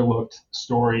somewhat overlooked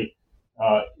story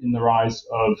in the rise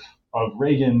of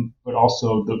Reagan, but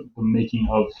also the making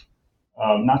of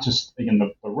not just, again,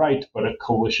 the right, but a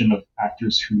coalition of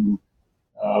actors who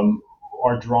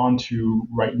are drawn to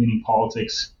right-leaning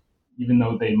politics, even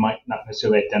though they might not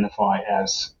necessarily identify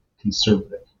as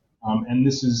conservative. And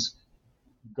this is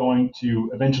going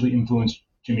to eventually influence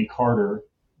Jimmy Carter.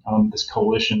 This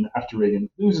coalition, after Reagan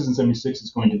loses in 76,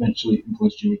 is going to eventually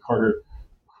influence Jimmy Carter,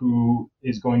 who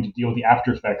is going to deal with the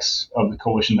after effects of the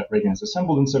coalition that Reagan has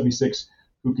assembled in 76,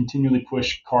 who continually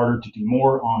push Carter to do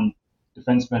more on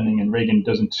defense spending, and Reagan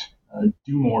doesn't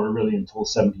do more really until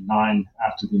 79,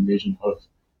 after the invasion of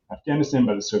Afghanistan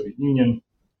by the Soviet Union.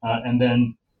 And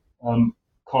then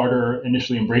Carter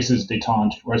initially embraces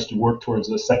détente, tries to work towards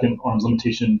a second arms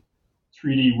limitation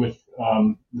treaty with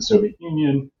the Soviet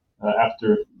Union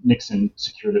after Nixon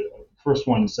secured it, the first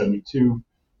one in '72,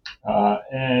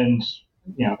 and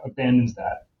abandons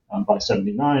that by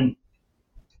 '79.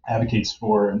 Advocates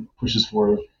for and pushes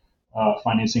for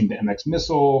financing the MX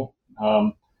missile,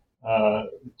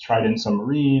 Trident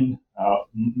submarine,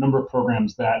 number of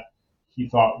programs that he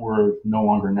thought were no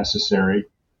longer necessary.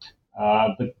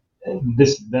 But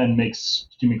this then makes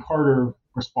Jimmy Carter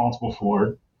responsible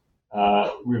for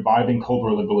reviving Cold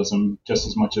War liberalism just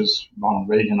as much as Ronald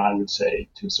Reagan, I would say,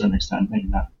 to a certain extent, maybe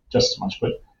not just as much,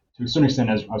 but to a certain extent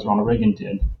as Ronald Reagan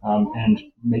did, and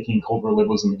making Cold War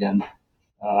liberalism again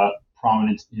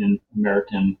prominent in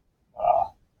American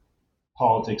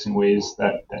politics in ways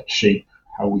that shape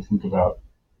how we think about,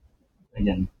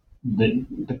 again,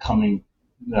 the coming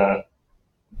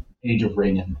age of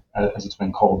Reagan, as it's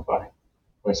been called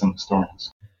by some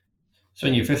historians. So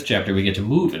in your fifth chapter, we get to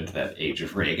move into that age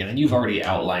of Reagan, and you've already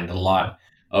outlined a lot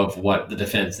of what the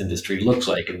defense industry looks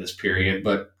like in this period,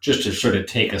 but just to sort of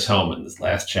take us home in this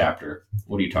last chapter,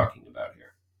 what are you talking about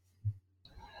here?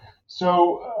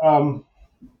 So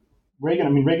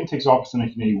Reagan takes office in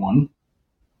 1981,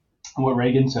 and what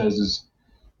Reagan says is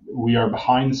we are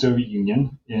behind the Soviet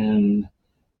Union in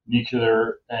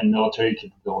nuclear and military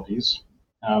capabilities,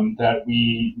 that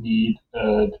we need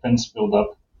a defense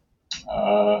buildup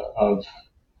of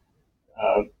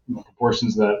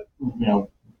proportions that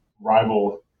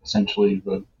rival essentially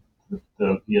the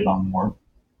Vietnam War,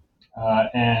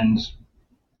 and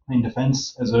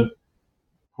defense as a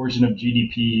portion of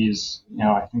GDP is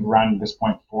I think around this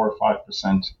point 4 or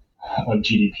 5% of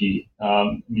GDP.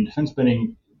 Defense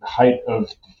spending, the height of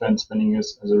defense spending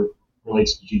as it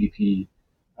relates to GDP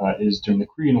is during the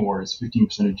Korean War is 15%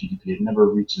 of GDP. It never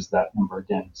reaches that number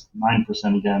again. It's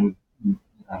 9% again.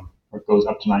 Or it goes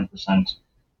up to 9%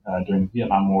 during the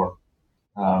Vietnam War,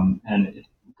 and it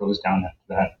goes down after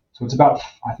that. So it's about,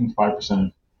 I think, 5%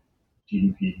 of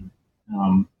GDP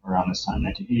around this time,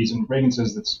 1980s. And Reagan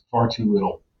says that's far too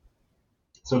little.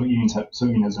 Soviet Union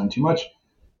has done too much,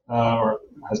 or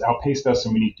has outpaced us,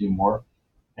 and we need to do more.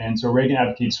 And so Reagan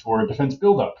advocates for a defense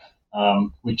buildup,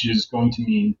 which is going to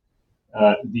mean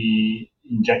the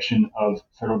injection of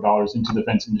federal dollars into the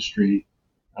defense industry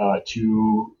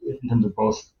in terms of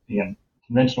both, again,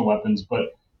 conventional weapons,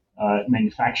 but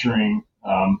manufacturing,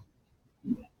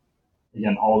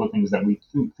 again, all the things that we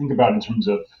think about in terms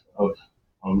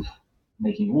of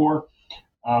making war,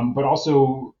 but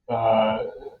also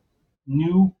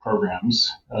new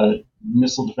programs,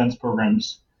 missile defense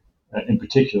programs in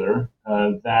particular,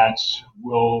 that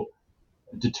will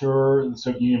deter the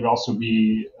Soviet Union, but also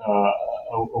be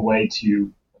a way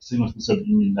to signal to the Soviet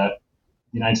Union that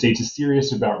the United States is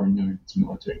serious about renewing its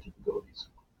military capabilities.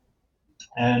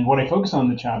 And what I focus on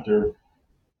in the chapter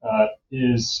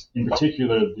is, in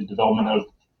particular, the development of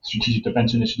Strategic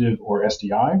Defense Initiative, or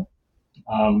SDI,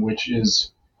 which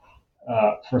is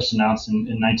first announced in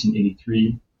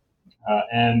 1983.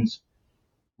 And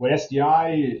what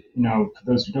SDI, for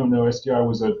those who don't know, SDI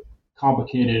was a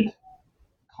complicated,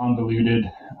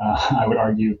 convoluted, I would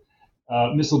argue,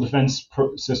 missile defense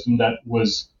system that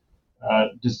was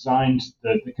designed.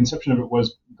 The conception of it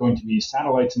was going to be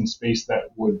satellites in space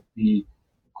that would be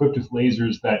equipped with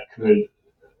lasers that could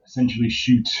essentially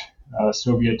shoot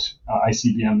Soviet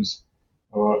ICBMs,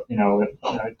 or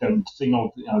that would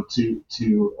signal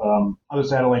to other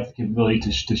satellites the capability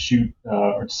to shoot,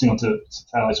 or to signal to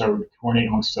satellites that would coordinate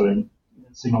amongst each other and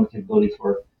signal the capability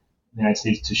for the United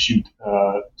States to shoot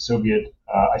Soviet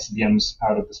ICBMs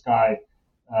out of the sky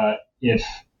if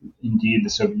indeed the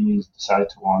Soviet Union decided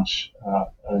to launch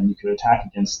a nuclear attack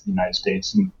against the United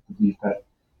States. And the belief that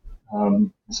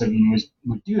the Soviet Union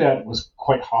would do that was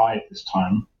quite high at this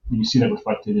time. And you see that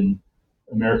reflected in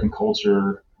American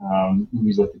culture,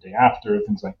 movies like The Day After,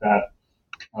 things like that.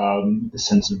 The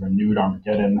sense of renewed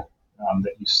Armageddon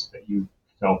that you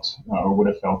felt or would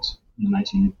have felt in the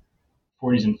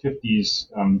 1940s and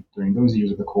 50s during those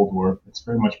years of the Cold War. It's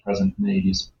very much present in the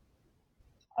 80s.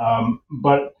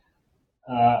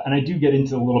 And I do get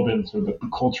into a little bit of sort of the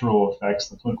cultural effects,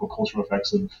 the political cultural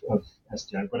effects of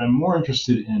SDI, but I'm more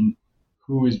interested in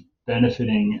who is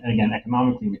benefiting, again,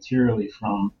 economically, materially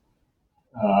from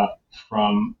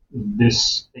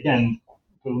this, again,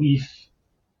 belief,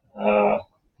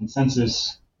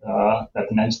 consensus that the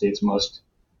United States must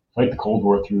fight the Cold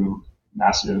War through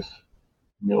massive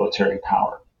military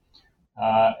power.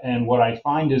 And what I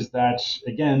find is that,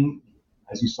 again,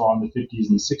 as you saw in the 50s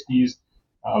and 60s,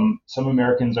 some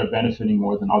Americans are benefiting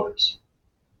more than others.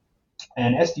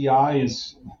 And SDI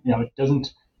is,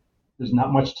 there's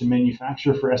not much to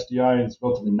manufacture for SDI. There's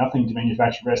relatively nothing to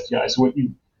manufacture for SDI. So what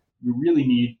you really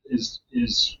need is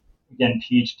again,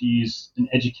 PhDs, an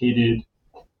educated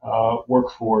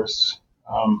workforce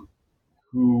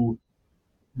who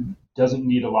doesn't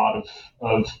need a lot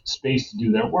of space to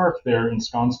do their work. They're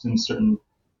ensconced in certain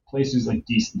places like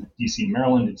DC,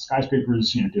 Maryland, in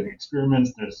skyscrapers, doing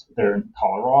experiments. They're in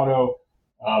Colorado,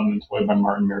 employed by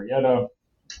Martin Marietta,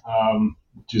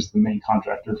 which is the main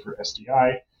contractor for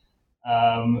SDI,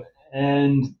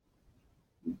 and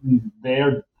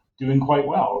they're doing quite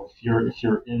well. If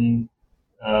you're in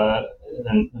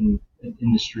an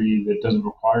industry that doesn't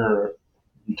require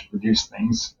you to produce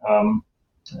things,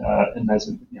 and that's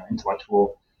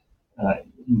intellectual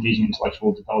engaging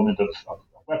intellectual development of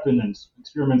weapon and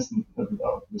experiments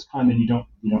of this kind, then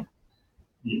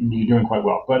you're doing quite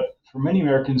well. But for many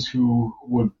Americans who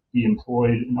would be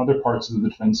employed in other parts of the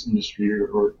defense industry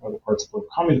or other parts of the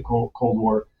economy of the Cold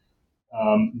War,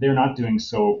 they're not doing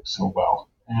so well.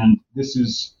 And this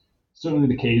is certainly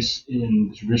the case in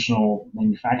the traditional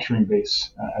manufacturing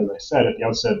base, as I said at the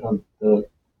outset of the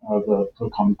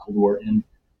post-Cold War in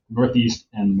the Northeast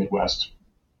and the Midwest.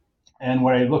 And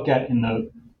what I look at in the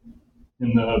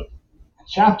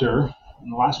chapter, in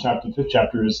the last chapter, the fifth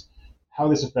chapter, is how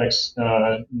this affects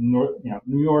New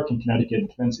York and Connecticut,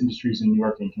 defense industries in New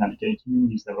York and Connecticut, and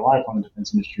communities that rely upon the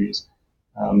defense industries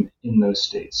in those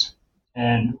states.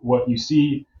 And what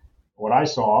I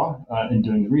saw in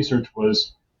doing the research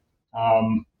was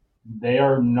they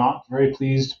are not very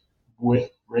pleased with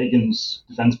Reagan's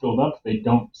defense buildup. They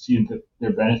don't see that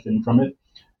they're benefiting from it.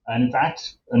 And in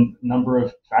fact, a number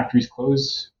of factories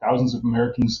close. Thousands of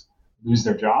Americans lose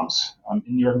their jobs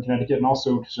in New York and Connecticut, and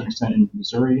also to a certain extent in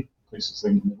Missouri, places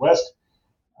like in the Midwest.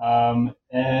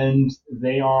 And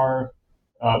they are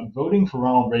voting for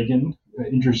Ronald Reagan,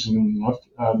 interestingly enough,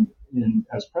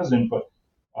 as president, but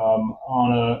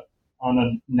on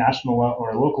a national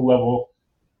or a local level,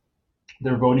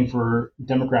 they're voting for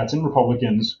Democrats and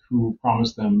Republicans who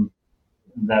promise them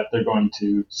that they're going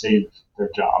to save their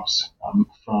jobs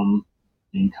from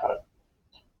being cut.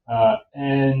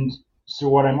 And so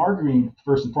what I'm arguing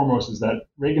first and foremost is that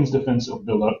Reagan's defense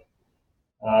buildup,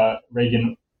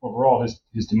 Reagan overall,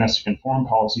 his domestic and foreign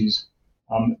policies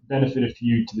benefit a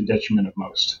few to the detriment of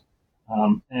most.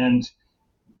 And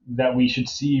that we should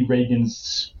see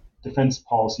Reagan's defense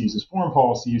policies as foreign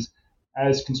policies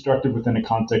as constructed within a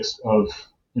context of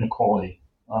inequality,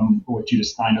 what Judith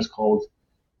Stein has called,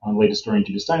 late historian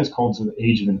Judith Stein has called the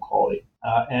age of inequality.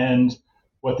 And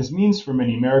what this means for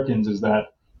many Americans is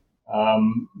that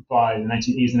by the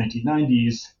 1980s and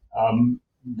 1990s,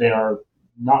 they are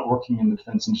not working in the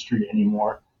defense industry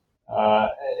anymore,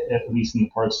 at least in the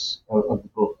parts of the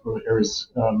book, or areas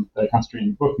that I concentrate in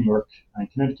the book, New York and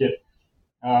Connecticut.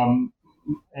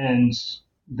 And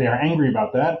they are angry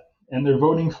about that, and they're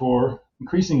voting for,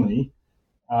 increasingly,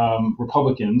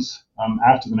 Republicans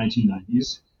after the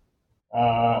 1990s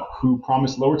who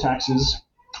promised lower taxes,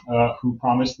 who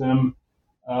promised them,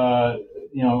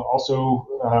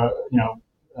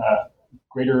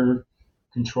 greater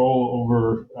control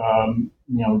over,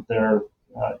 their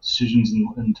decisions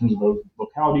in terms of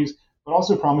localities, but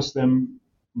also promised them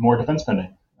more defense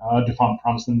spending.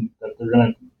 Promised them that they're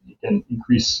going to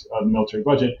increase the military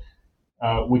budget,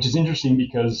 which is interesting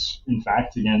because, in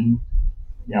fact, again,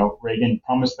 Reagan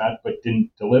promised that but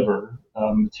didn't deliver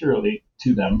materially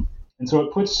to them. And so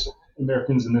it puts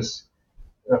Americans in this,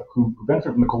 who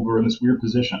benefit from the Cold War, in this weird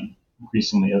position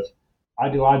increasingly of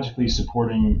ideologically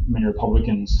supporting many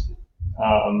Republicans,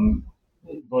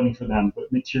 voting for them,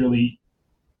 but materially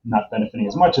not benefiting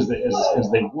as much as they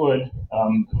would,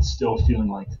 but still feeling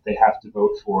like they have to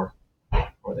vote for,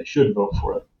 or they should vote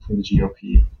for the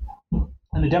GOP.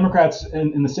 And the Democrats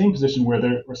in the same position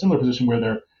or similar position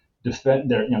where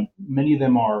many of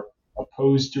them are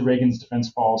opposed to Reagan's defense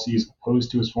policies,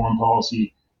 opposed to his foreign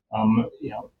policy,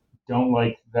 don't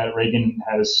like that Reagan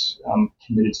has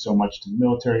committed so much to the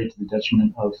military to the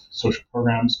detriment of social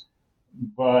programs.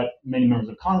 But many members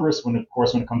of Congress, when it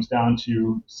comes down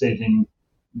to saving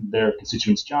their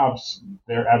constituents' jobs,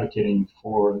 they're advocating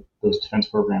for those defense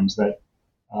programs that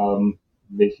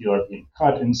they feel are being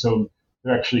cut. And so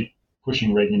they're actually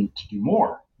pushing Reagan to do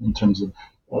more in terms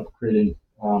of creating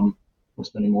or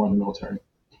spending more on the military.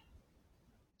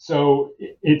 So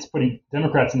it's putting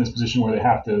Democrats in this position where they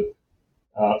have to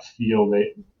feel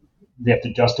they have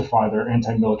to justify their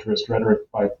anti-militarist rhetoric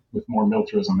with more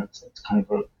militarism. It's kind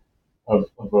of a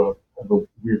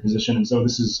weird position, and so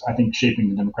this is, I think, shaping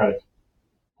the Democratic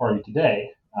Party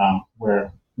today,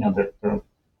 where they're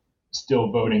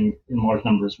still voting in large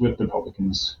numbers with the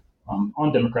Republicans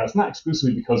on Democrats, not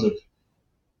exclusively because of,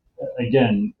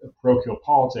 again, parochial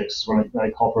politics. What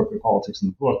I call parochial politics in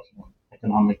the book,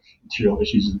 economic, material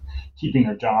issues, and keeping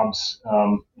their jobs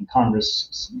in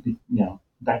Congress,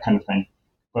 that kind of thing.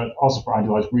 But also for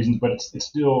ideological reasons. But it's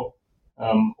still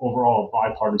overall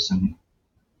bipartisan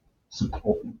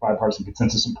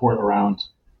consensus support around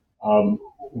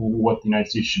what the United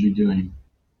States should be doing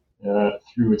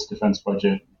through its defense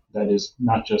budget. That is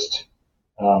not just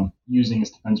using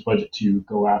its defense budget to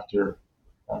go after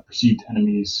perceived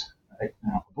enemies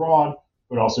abroad,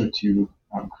 but also to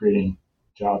creating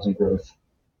jobs and growth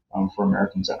for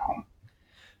Americans at home.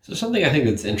 So something I think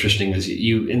that's interesting is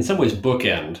you, in some ways,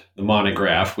 bookend the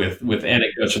monograph with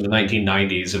anecdotes from the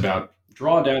 1990s about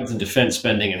drawdowns in defense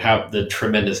spending and how the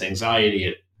tremendous anxiety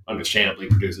it understandably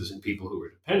produces in people who are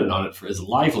dependent on it for his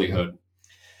livelihood.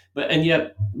 And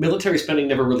yet, military spending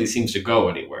never really seems to go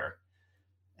anywhere.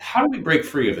 How do we break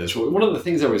free of this? One of the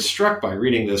things I was struck by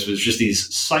reading this was just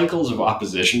these cycles of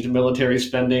opposition to military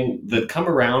spending that come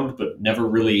around but never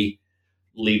really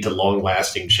lead to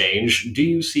long-lasting change. Do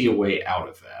you see a way out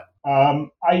of that?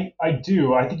 I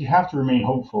do. I think you have to remain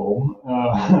hopeful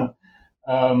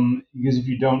because if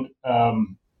you don't,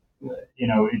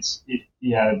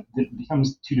 it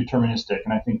becomes too deterministic,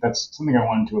 and I think that's something I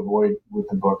wanted to avoid with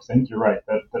the books. I think you're right.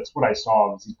 That's what I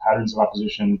saw was these patterns of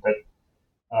opposition that,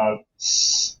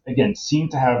 again, seem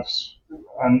to have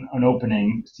an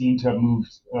opening, seem to have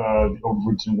moved the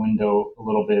Overton window a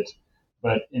little bit,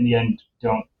 but in the end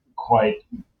don't quite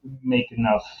make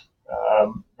enough,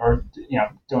 or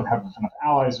don't have enough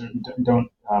allies, or don't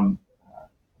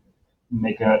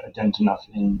make a dent enough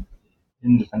in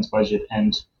the defense budget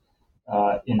and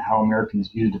in how Americans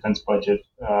view the defense budget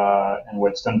and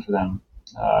what it's done for them,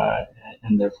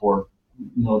 and therefore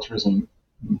militarism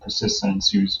persists and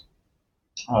ensues.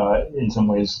 In some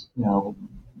ways,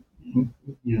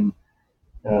 even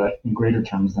in greater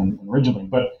terms than originally.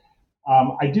 But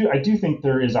I do think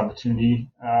there is opportunity.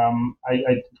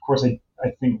 Of course, I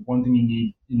think one thing you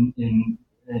need in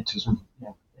to sort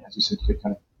of, as you said, to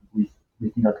kind of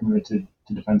rethink our commitment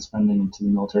to defense spending and to the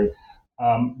military.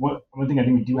 One thing I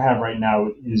think we do have right now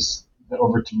is the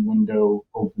Overton window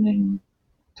opening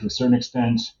to a certain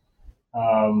extent.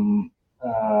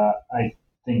 I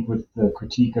think with the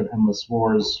critique of endless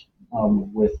wars,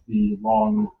 with the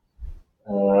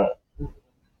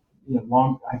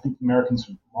I think Americans'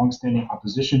 long-standing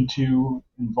opposition to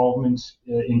involvement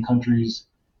in countries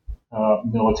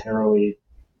militarily,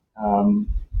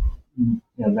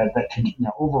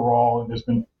 overall, there's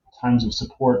been times of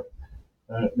support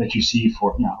that you see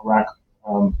for Iraq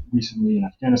recently and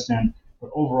Afghanistan,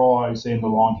 but overall, I would say in the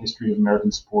long history of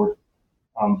American support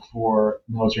for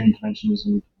military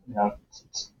interventionism,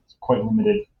 it's quite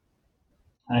limited.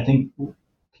 And I think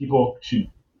people should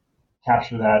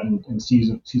capture that and seize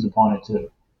upon it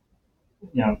to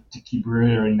keep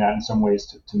reiterating that in some ways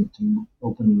to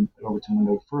open the Overton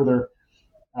window further.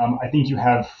 I think you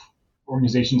have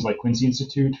organizations like Quincy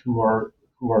Institute who are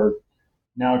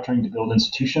now trying to build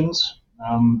institutions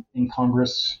in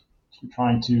Congress,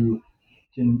 trying to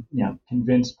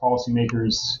convince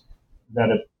policymakers that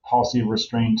a policy of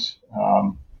restraint,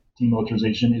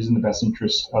 demilitarization, is in the best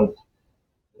interest of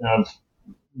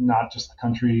not just the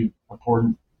country,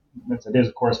 important as it is,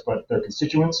 of course, but their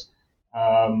constituents.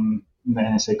 And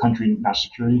I say country, not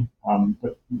security,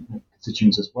 but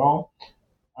constituents as well.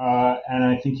 And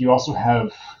I think you also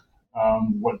have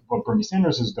what Bernie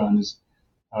Sanders has done is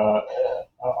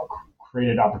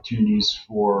created opportunities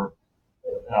for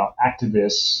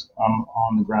activists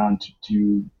on the ground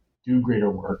to do greater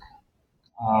work.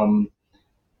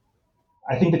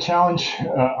 I think the challenge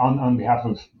on behalf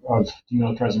of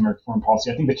demilitarizing American foreign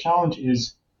policy, I think the challenge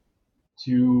is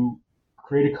to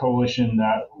create a coalition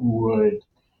that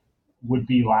would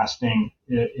be lasting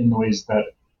in the ways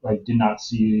that I did not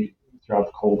see throughout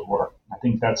the Cold War. I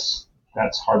think that's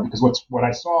hard because what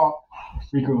I saw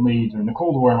frequently during the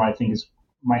Cold War, and I think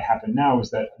might happen now, is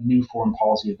that a new foreign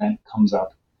policy event comes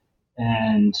up,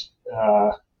 and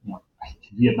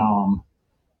Vietnam,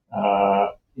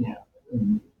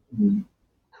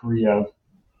 Korea,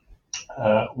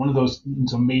 one of those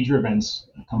major events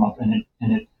come up, and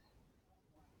it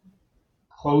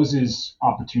closes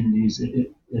opportunities.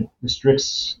 It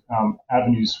restricts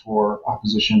avenues for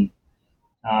opposition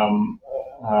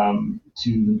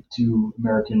to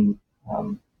American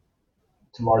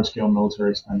to large-scale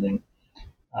military spending,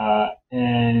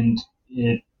 and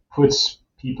it puts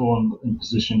people in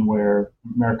position where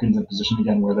Americans in position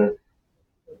again where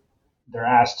they're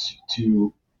asked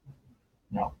to,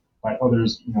 by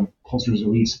others, pollsters,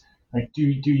 elites, like do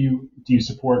you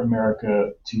support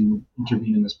America to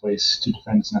intervene in this place to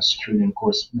defend its national security? And of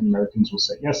course, many Americans will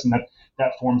say yes, and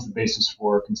that forms the basis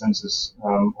for consensus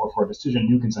or for a decision,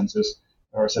 new consensus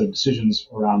or a set of decisions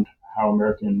around how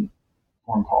American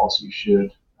foreign policy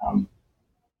should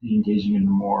be engaging in a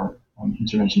more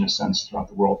interventionist sense throughout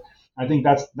the world. I think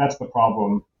that's the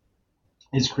problem,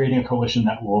 is creating a coalition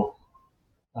that will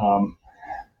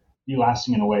be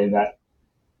lasting in a way that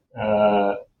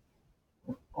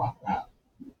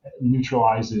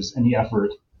neutralizes any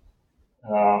effort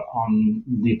on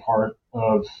the part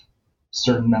of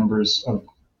certain members of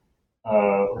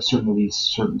or certain elites,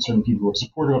 certain people who are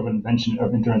supportive of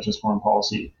interventionist foreign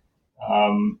policy,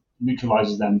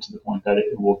 neutralizes them to the point that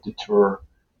it will deter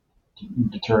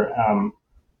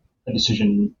a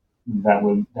decision that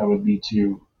would lead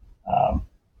to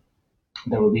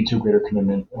a greater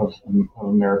commitment of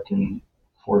American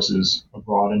forces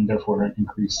abroad, and therefore an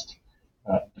increased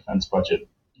defense budget.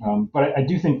 But I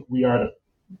do think we are at a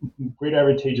great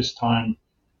advantageous time,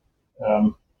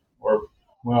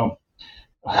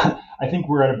 I think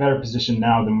we're at a better position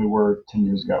now than we were 10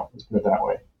 years ago. Let's put it that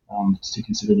way, to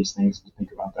consider these things, to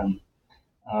think about them.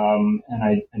 And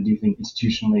I do think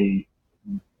institutionally,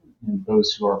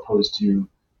 those who are opposed to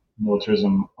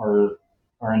militarism are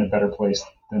in a better place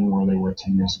than where they were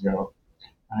 10 years ago.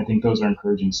 And I think those are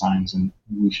encouraging signs, and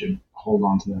we should hold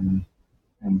on to them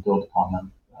and build upon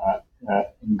them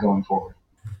going forward.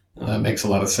 That makes a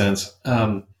lot of sense.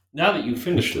 Now that you've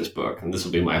finished this book, and this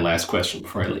will be my last question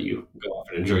before I let you go off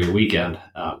and enjoy your weekend,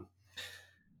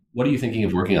 what are you thinking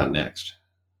of working on next?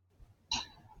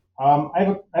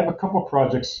 I have a couple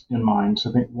projects in mind. So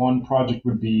I think one project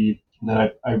would be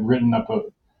that I've written up a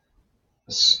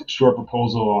short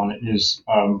proposal on. It is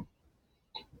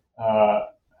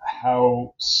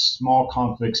how small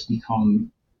conflicts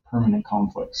become permanent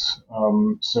conflicts.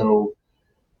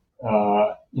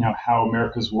 How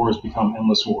America's wars become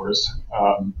endless wars.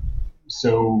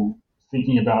 So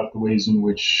thinking about the ways in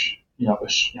which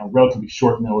relatively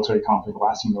short military conflict,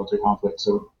 lasting military conflict.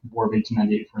 So War of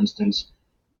 1898, for instance,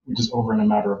 which is over in a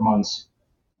matter of months.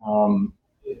 In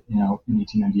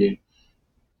 1898,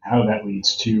 how that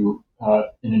leads to an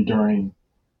enduring,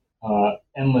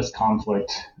 endless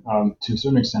conflict, to a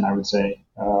certain extent, I would say,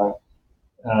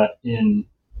 in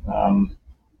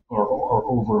or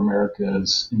over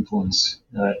America's influence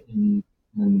in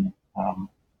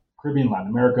Caribbean, Latin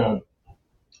America,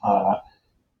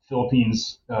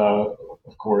 Philippines,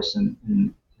 of course,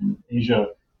 in Asia,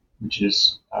 which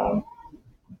is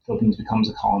Philippines becomes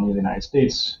a colony of the United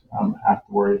States after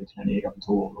the War of 1898 up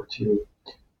until World War II,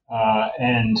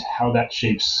 and how that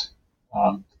shapes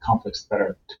the conflicts that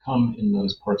are to come in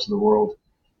those parts of the world.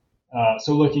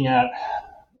 So looking at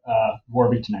War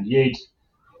of 1898,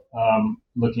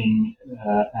 looking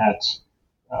at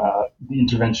the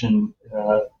intervention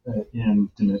in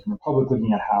the Dominican Republic,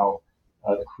 looking at how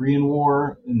the Korean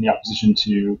War, in the opposition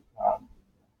to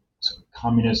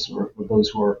communists or those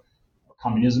who are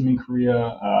communism in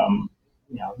Korea,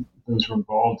 those who are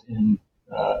involved in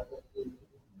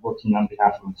working on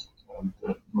behalf of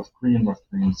the North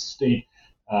Korean state.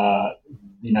 The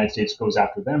United States goes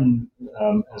after them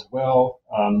as well,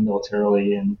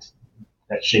 militarily, and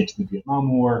that shapes the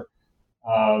Vietnam War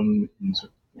in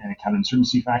a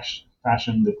counterinsurgency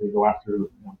fashion, that they go after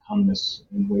communists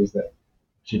in ways that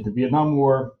shape the Vietnam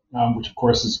War, which of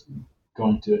course is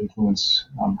going to influence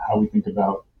how we think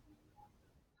about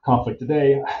conflict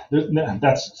today.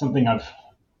 That's something I've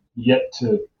yet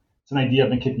to. It's an idea I've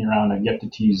been kicking around. I've yet to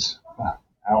tease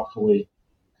out fully.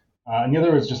 And the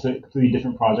other is just a completely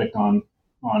different project on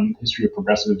history of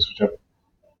progressives, which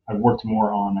I've worked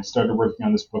more on. I started working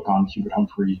on this book on Hubert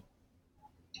Humphrey,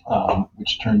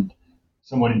 which turned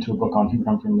somewhat into a book on Hubert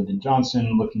Humphrey and Lyndon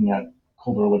Johnson, looking at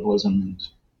Cold War liberalism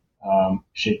and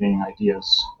shaping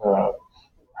ideas,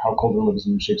 how Cold War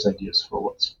liberalism shapes ideas for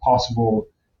what's possible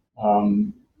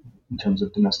in terms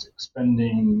of domestic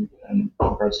spending and in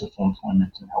regards to full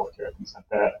employment and healthcare, things like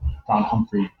that. I found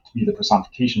Humphrey to be the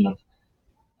personification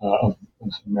of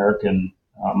American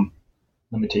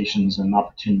limitations and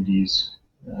opportunities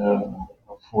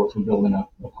for building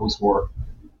a post-war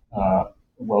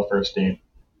welfare state.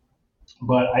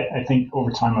 But I think over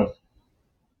time,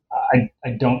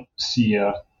 I don't see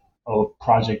a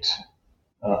project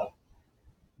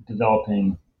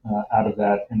developing out of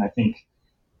that, and I think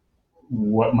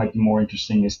what might be more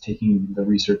interesting is taking the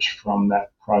research from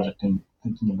that project and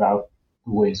thinking about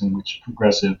the ways in which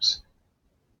progressives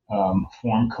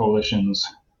form coalitions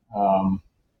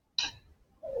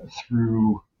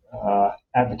through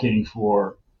advocating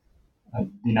for the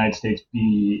United States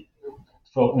be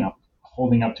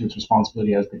holding up to its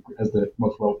responsibility as the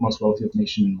most wealthiest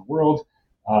nation in the world.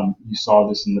 You saw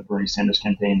this in the Bernie Sanders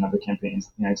campaign and other campaigns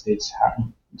that the United States have.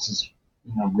 This is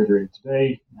reiterated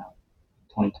today,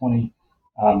 2020.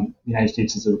 the United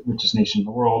States is the richest nation in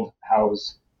the world. How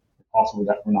is it possible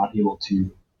that we're not able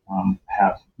to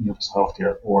have universal health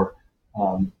care or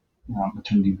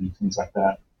maternity leave, things like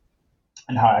that?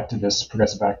 And how activists,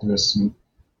 progressive activists, and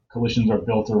coalitions are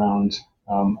built around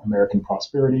American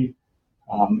prosperity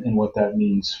and what that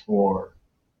means for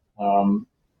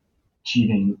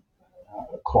achieving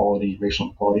equality,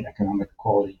 racial equality, economic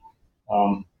equality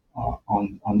on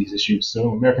these issues. So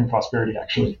American prosperity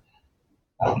actually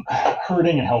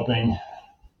hurting and helping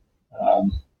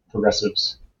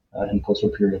progressives in the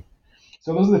post-war period.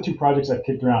 So those are the two projects I've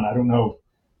kicked around. I don't know if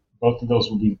both of those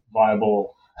will be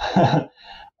viable. I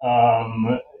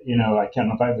can't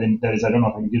know if I don't know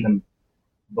if I can do them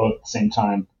both at the same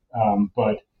time.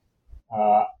 But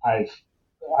I've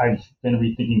been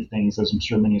rethinking things, as I'm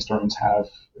sure many historians have,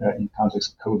 in the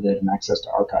context of COVID and access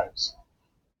to archives.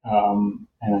 And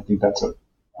I think that's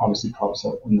obviously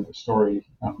probably another story,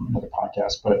 another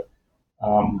podcast. But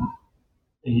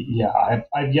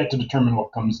I've yet to determine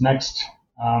what comes next.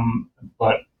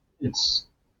 But it's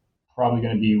probably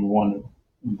going to be one of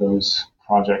those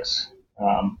projects.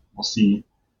 We'll see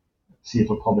if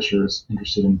a publisher is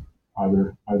interested in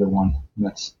either one. And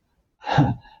that's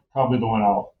probably the one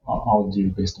I'll do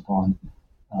based upon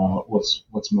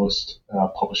what's most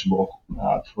publishable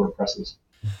for presses.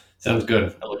 Sounds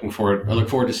good. I look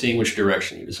forward to seeing which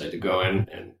direction you decide to go in.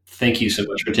 And thank you so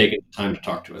much for taking the time to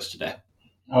talk to us today.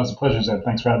 Oh, it's a pleasure, Zed.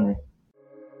 Thanks for having me.